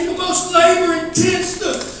thing, the most labor-intense,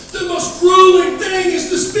 the most grueling thing is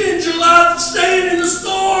to spend your life staying in the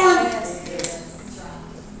storm.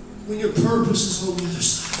 When your purpose is on the other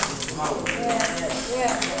side.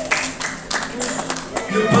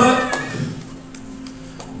 Your butt.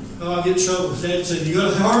 Oh, I get in trouble. Dad said, you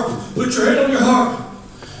got a heart? Put your head on your heart.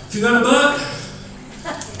 If you got a butt.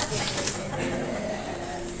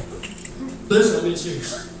 Listen, I'm being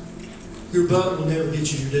serious. Your butt will never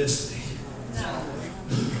get you your destiny.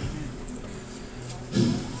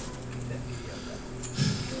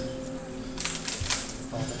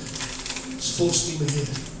 It's full steam ahead.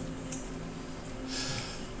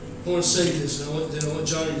 I want to say this, and I want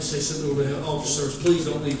Johnny to say something over the altar service. Please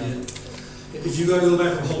don't leave yet. If you got to go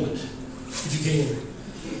back and hold it, if you can.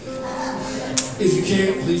 If you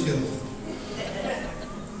can't, please go.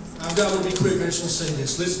 I've got to be quick. I just want to say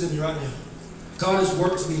this. Listen to me right now. God has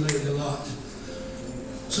worked with me lately a lot.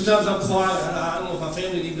 Sometimes I'm quiet. I don't know if my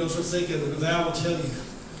family even knows what to think of it, but Val will tell you.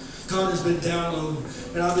 God has been downloading,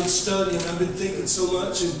 and I've been studying. I've been thinking so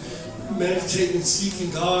much and meditating and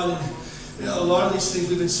seeking God. And a lot of these things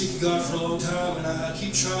we've been seeking God for a long time, and I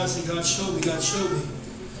keep trying to say, God, show me, God, show me.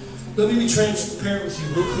 Let me be transparent with you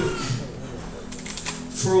real quick.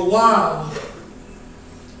 For a while,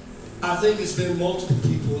 I think it's been multiple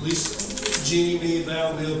people, at least Jeannie, me,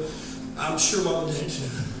 Val, Bill. I'm sure Mom and Dad too.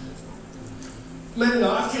 Man,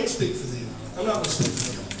 no, I can't speak for them. I'm not going to speak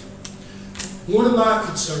for them. One of my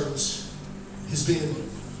concerns has been,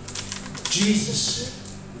 Jesus,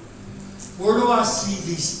 where do I see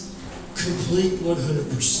these complete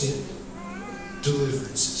 100%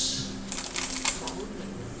 deliverances?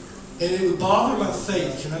 And it would bother my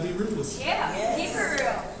faith. Can I be real with you? Yeah. Keep it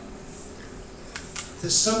real. That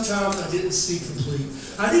sometimes I didn't see complete.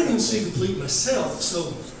 I didn't even see complete myself.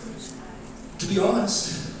 So, to be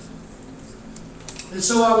honest. And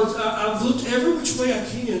so I've looked every which way I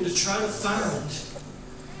can to try to find,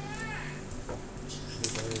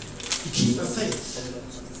 to keep my faith.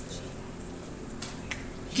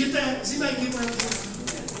 You get that? Does anybody get where I'm going?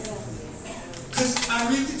 Because I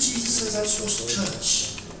read that Jesus says I'm supposed to touch.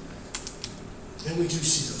 And we do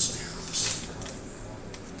see those miracles.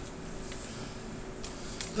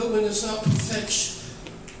 But when it's not perfection,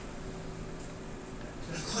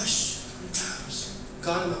 and I question sometimes,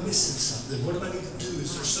 God, am I missing something? What do I need to do?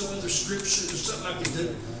 Is there some other scripture? Is there something I can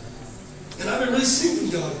do? And I've been really seeking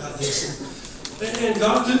God about this. And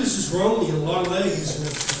God did this has grown me in a lot of ways. And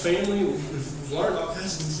with the family, we've learned all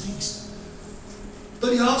kinds of new things.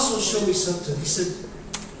 But He also showed me something. He said,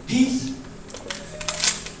 Heath,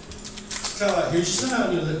 kind of like, here's your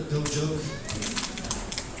sign, you know, that old joke.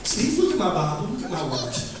 See, Heath, look at my Bible, look at my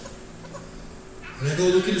Word. And I go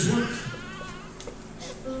look at His Word.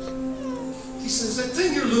 He says, that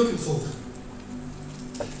thing you're looking for,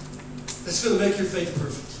 that's going to make your faith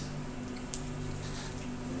perfect.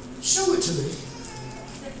 Show it to me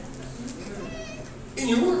in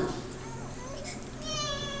your Word.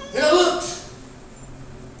 And I looked.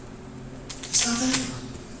 It's not there.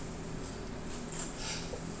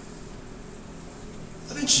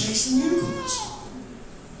 I've been chasing unicorns.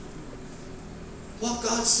 what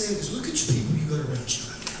God's saying is, look at your people you got around you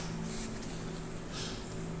right now.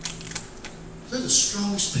 They're the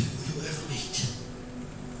strongest people you'll ever meet.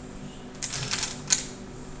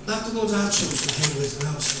 Like the ones I chose to hang with when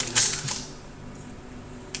I was doing this stuff.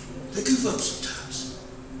 They goof up sometimes.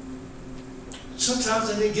 Sometimes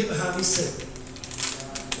they need to get behind me saying.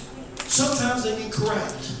 Sometimes they need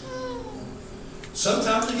correct.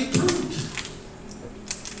 Sometimes they get pruned.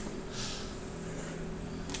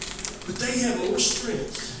 But they have more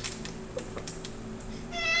strength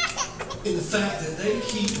in the fact that they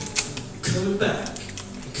keep coming back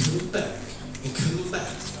and coming back and coming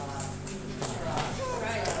back.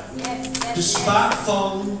 Despite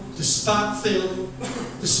falling, despite failing,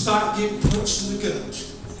 despite getting punched in the gut.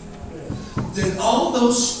 Then all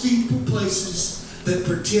those steeple places that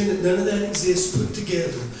pretend that none of that exists put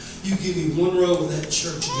together, you give me one row of that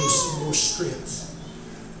church and you'll see more strength.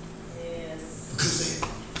 Because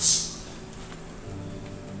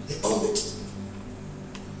they own it.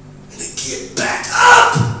 And they get back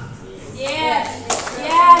up. Yes.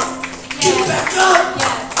 Yes. Get back up.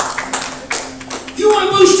 Yes. You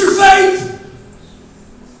want to boost your faith?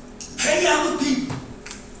 Hang out with people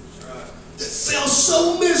that fell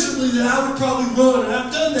so miserably that I would probably run, and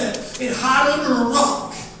I've done that, and hide under a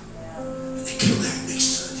rock. And they come back next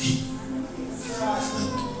Sunday.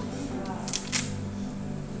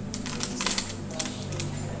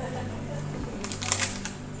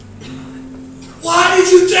 Why did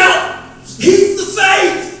you doubt Heath the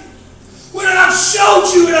faith when I've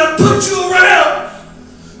showed you and I've put you around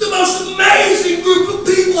the most amazing group of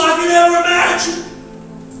people I could ever imagine?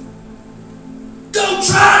 Don't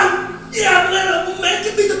try to, let them make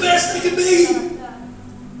it be the best they can be.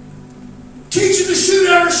 Teach them to shoot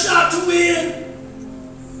every shot to win.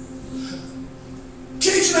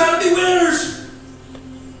 Teach them how to be winners.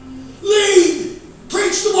 Lead.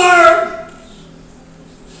 Preach the word.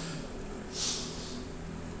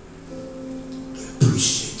 But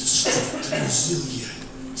appreciate the strength and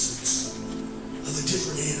resilience of a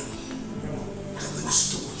different animal. And when the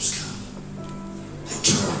storms come, they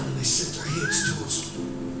turn and they set their heads towards them.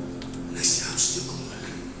 And they say, I'm still going.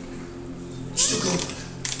 I'm still going.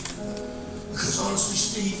 Because honestly,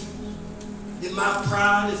 Steve, in my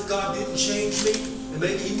pride, if God didn't change me, and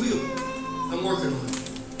maybe He will, I'm working on it.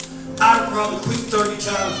 I'd probably quit 30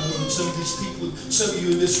 times more than some of these people, some of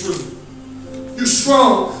you in this room. You're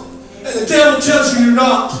strong, and the devil tells you you're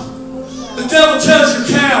not. The devil tells you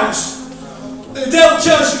cows. And the devil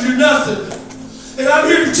tells you you're nothing. And I'm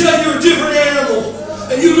here to tell you you're a different animal,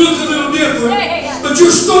 and you look a little different, but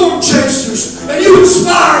you're storm chasers, and you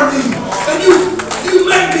inspire me, and you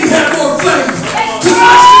make me have more faith. Because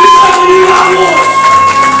I see something in you I want.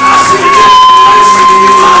 I see a desperation in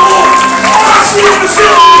you I want. I see a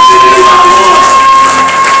resilience in you I want.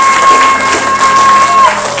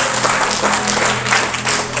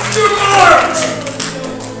 You're marked.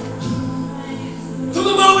 From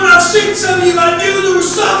the moment I've seen some of you, I knew there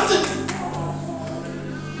was something.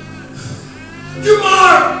 You're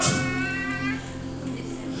marked.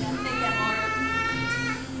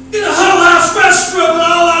 In a Huddle House restaurant, when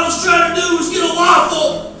all I was trying to do was get a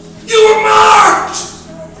waffle, you were marked.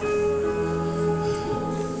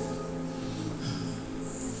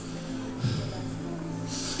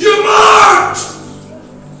 You're marked.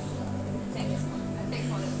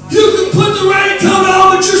 You can put the raincoat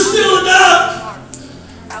on, but you're still a duck.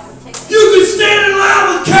 You can stand in line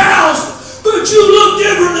with cows, but you look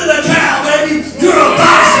different than a cow, baby. You're a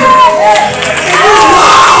bison. And you're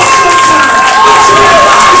wild sometimes, but you're a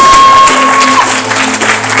bison.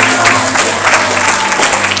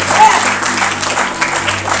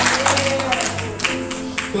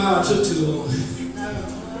 Wow, it took too long.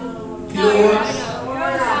 You know what?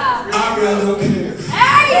 I really don't care.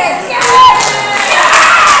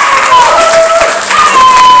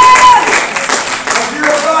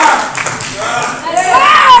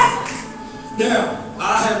 Now, I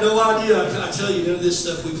have no idea. I tell you, none of this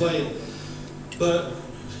stuff we played. But,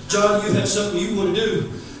 John, you have something you want to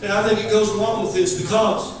do. And I think it goes along with this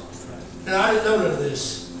because, and I didn't know none of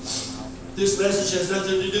this. This message has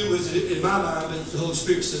nothing to do with it in my mind, but the Holy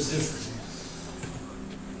Spirit says different.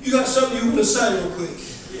 You got something you want to say real quick?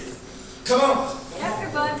 Come on. After,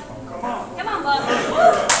 bud. Come on, bud.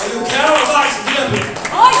 Are you a cow or a bison? Get up here.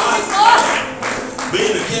 Oh,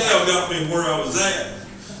 Being a cow got me where I was at.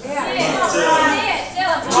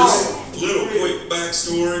 yeah. Just a little quick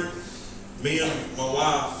backstory. Me and my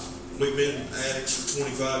wife, we've been addicts for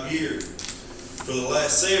 25 years. For the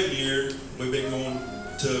last 7 years, we've been going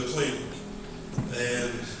to a clinic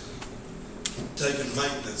and taking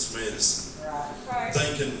maintenance medicine. Right.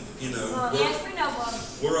 thinking, you know, Yes, we know,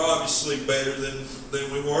 Bubba. we're obviously better than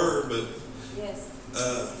we were, but Yes.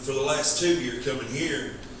 for the last 2 years coming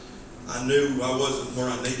here, I knew I wasn't where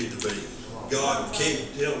I needed to be. God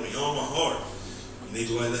kept telling me on my heart, you need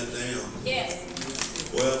to lay that down. Yes.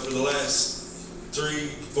 Well, for the last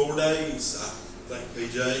 3-4 days, I thank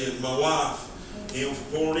PJ and my wife, him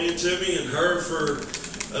for pouring into me, and her for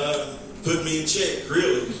putting me in check,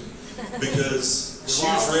 really, because she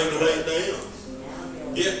was ready to lay it down.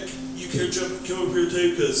 Yeah, you care to come up here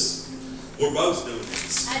too, because we're both doing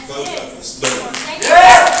this. That's Both it. of us. But Thank you.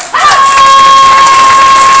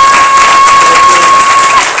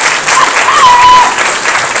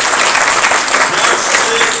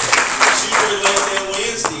 she really laid down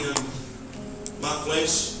Wednesday, and my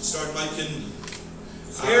flesh started making.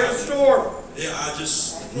 Scared of the storm. Yeah, I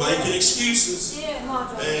just making excuses. Yeah, come on,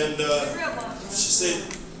 Johnny. And You're real, Bubba. she said,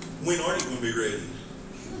 when are you going to be ready?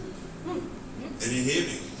 And it hit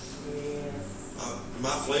me. My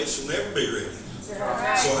flesh will never be ready. So I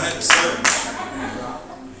had to say,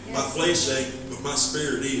 my flesh ain't, but my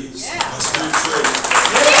spirit is. My spirit's ready.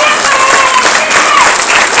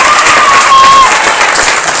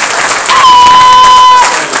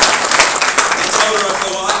 I told her,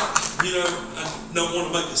 I don't want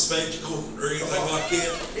to make a spectacle or anything like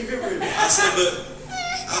that. I said, but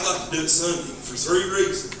I'd like to do it Sunday for 3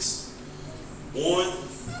 reasons. 1,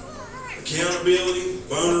 accountability,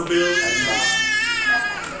 vulnerability.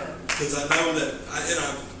 Because I know that, and I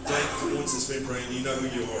thank the ones that's been praying, you know who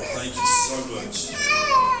you are. Thank you so much.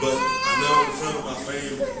 But I know in front of my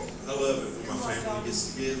family, I love it when my family gets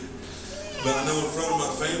together. But I know in front of my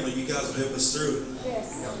family, you guys will help us through it.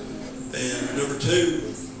 And number 2,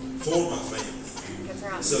 for my family. That's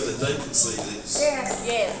right. So that they can see this. Yes.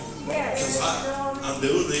 Because I'm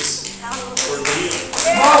doing this for them.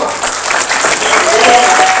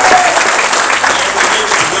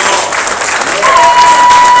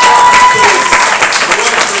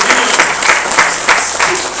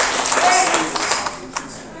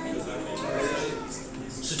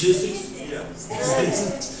 Statistics? Yeah.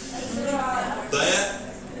 That,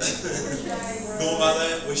 going by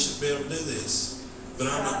that, we should be able to do this. But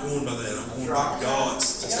I'm not going by that. I'm going by God's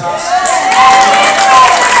statistics. I know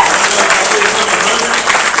if I get him 100,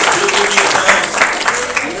 he'll give me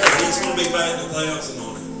 1,000. He's going to be batting 1,000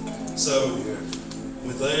 on it. So,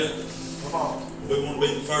 with that, we want to be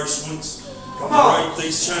the first ones to break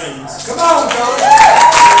these chains. Come on, Johnny.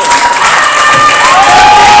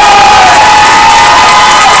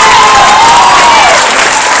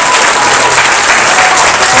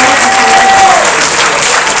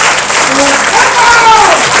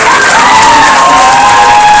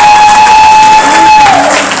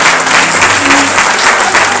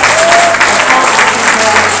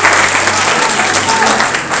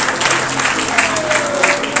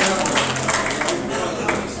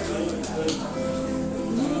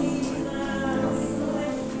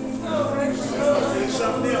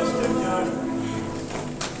 Something else too, Johnny.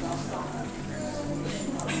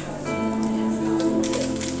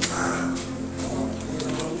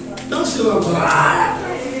 Don't see what I'm talking about.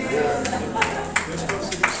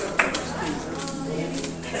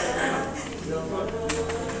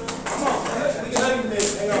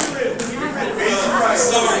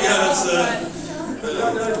 Sorry, guys.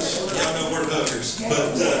 Y'all know we're huggers.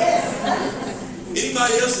 But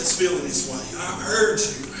anybody else that's feeling this way, I urge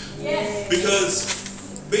you. Because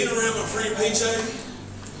being around my friend PJ,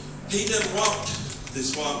 he never walked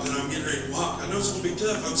this walk that I'm getting ready to walk. I know it's going to be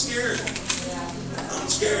tough. I'm scared. I'm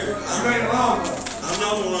scared. I'm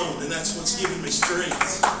not alone, and that's what's giving me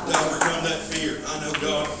strength to overcome that fear. I know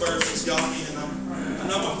God first has got me, and I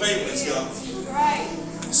know my family's got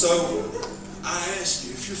me. So I ask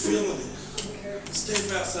you, if you're feeling it, step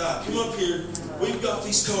outside. Come up here. We've got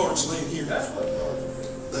these cards laying here. That's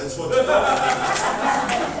what you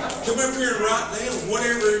come up here and write down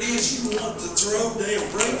whatever it is you want to throw down.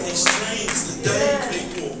 Break these chains today,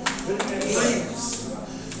 people. Please.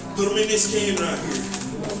 Put them in this can right here.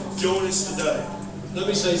 Join us today. Let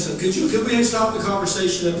me say something. Could we stop the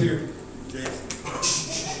conversation up here? Yeah.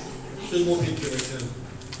 There's more people here too.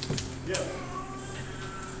 Yeah.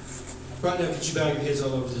 Right now, could you bow your heads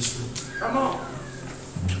all over this room? Come on.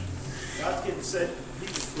 God's getting set.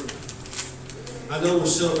 People free. I know we're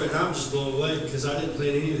celebrating. I'm just blown away because I didn't plan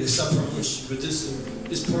any of this. I promise you. But this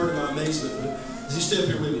is part of my amazement. But as you step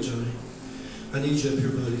here with me, Johnny, I need you up here,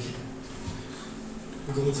 buddy.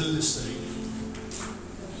 We're going through this thing.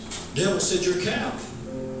 Devil said you're a cow.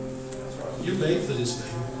 You're made for this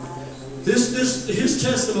thing. His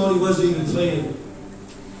testimony wasn't even planned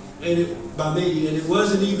by me, and it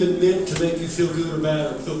wasn't even meant to make you feel good or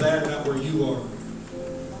bad, or feel bad about where you are.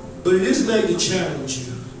 But it is made to challenge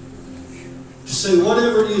you. To say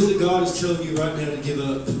whatever it is that God is telling you right now to give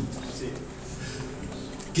up.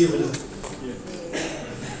 Give it up.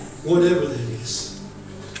 Whatever that is.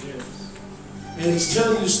 And He's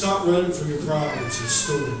telling you to stop running from your problems and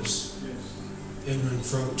storms. And run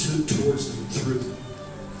towards them, through them.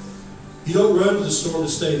 You don't run to the storm to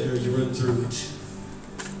stay there, you run through it.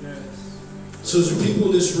 So there are people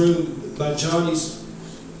in this room, by Johnny's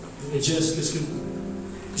and Jessica's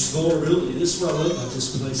just vulnerability. This is what I love about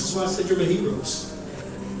this place. That's why I said you're my heroes.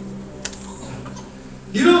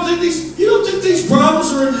 You don't think these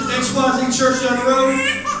problems are in the XYZ church down the road?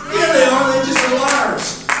 Yeah, they are. They just are liars.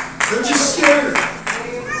 They're just scared.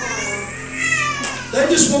 They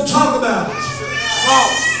just won't talk about it.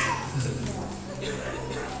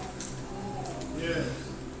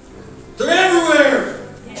 They're everywhere.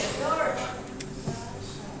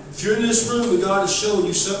 If you're in this room and God is showing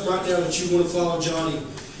you something right now that you want to follow Johnny, and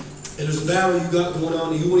there's a battle you got going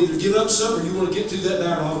on, and you want to either give up something or you want to get through that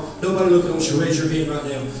battle, nobody looking at you, raise your hand right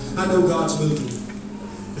now. I know God's moving.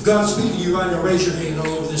 If God's speaking to you right now, raise your hand all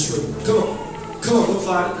over this room. Come on. Come on, don't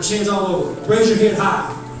fight it. There's hands all over. Raise your hand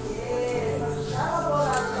high.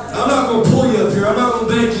 I'm not going to pull you up here. I'm not going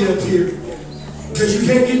to beg you up here. Because you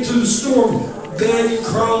can't get through the storm begging,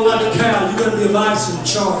 crawling like a cow. You've got to be a vice in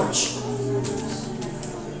charge.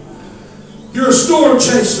 You're a storm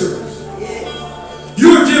chaser.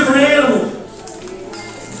 You're a different animal.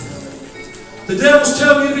 The devil's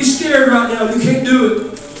telling you to be scared right now. You can't do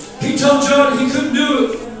it. He told Johnny he couldn't do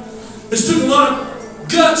it. It took a lot of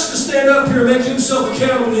guts to stand up here and make himself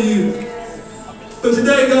accountable to you. But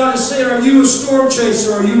today God is saying, are you a storm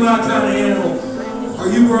chaser? Are you my kind of animal? Are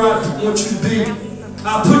you where I want you to be?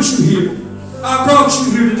 I put you here. I brought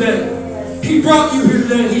you here today. He brought you here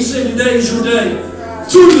today, and He said today is your day.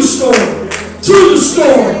 Through the storm. Through the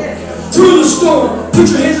storm. Through the storm. Put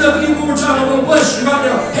your hands up again one more time. I'm going to bless you right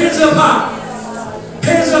now. Hands up high.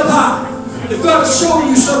 Hands up high. If God is showing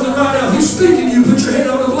you something right now, He's speaking to you, put your hand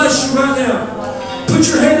up. I'm going to bless you right now. Put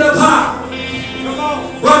your hand up high.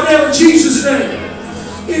 Right now in Jesus' name.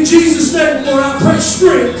 In Jesus' name, Lord, I pray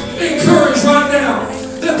strength and courage right now.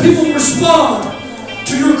 That people respond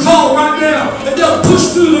to your call right now. And they'll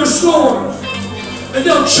push through their storm. And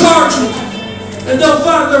they'll charge it. And they'll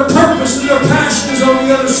find their purpose and their passion is on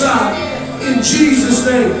the other side. In Jesus'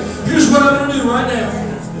 name. Here's what I'm going to do right now.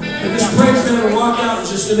 And this praise man will walk out in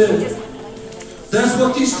just a minute. That's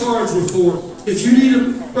what these cards were for. If you need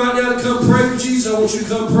them right now to come pray with Jesus, I want you to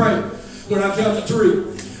come pray when I count to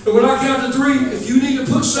 3. And when I count to 3, if you need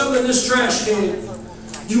to put something in this trash can,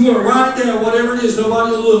 you want to write it down, whatever it is,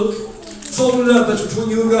 nobody will look. Fold it up, that's between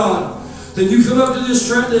you and God. Then you come up to this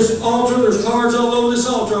altar, there's cards all over this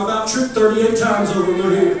altar. I've about tripped 38 times over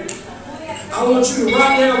them here. I want you to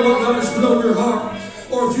write down what God has put on your heart.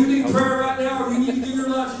 Or if you need prayer right now, or you need to give your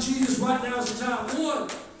life to Jesus, right now is the time. 1,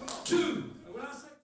 2,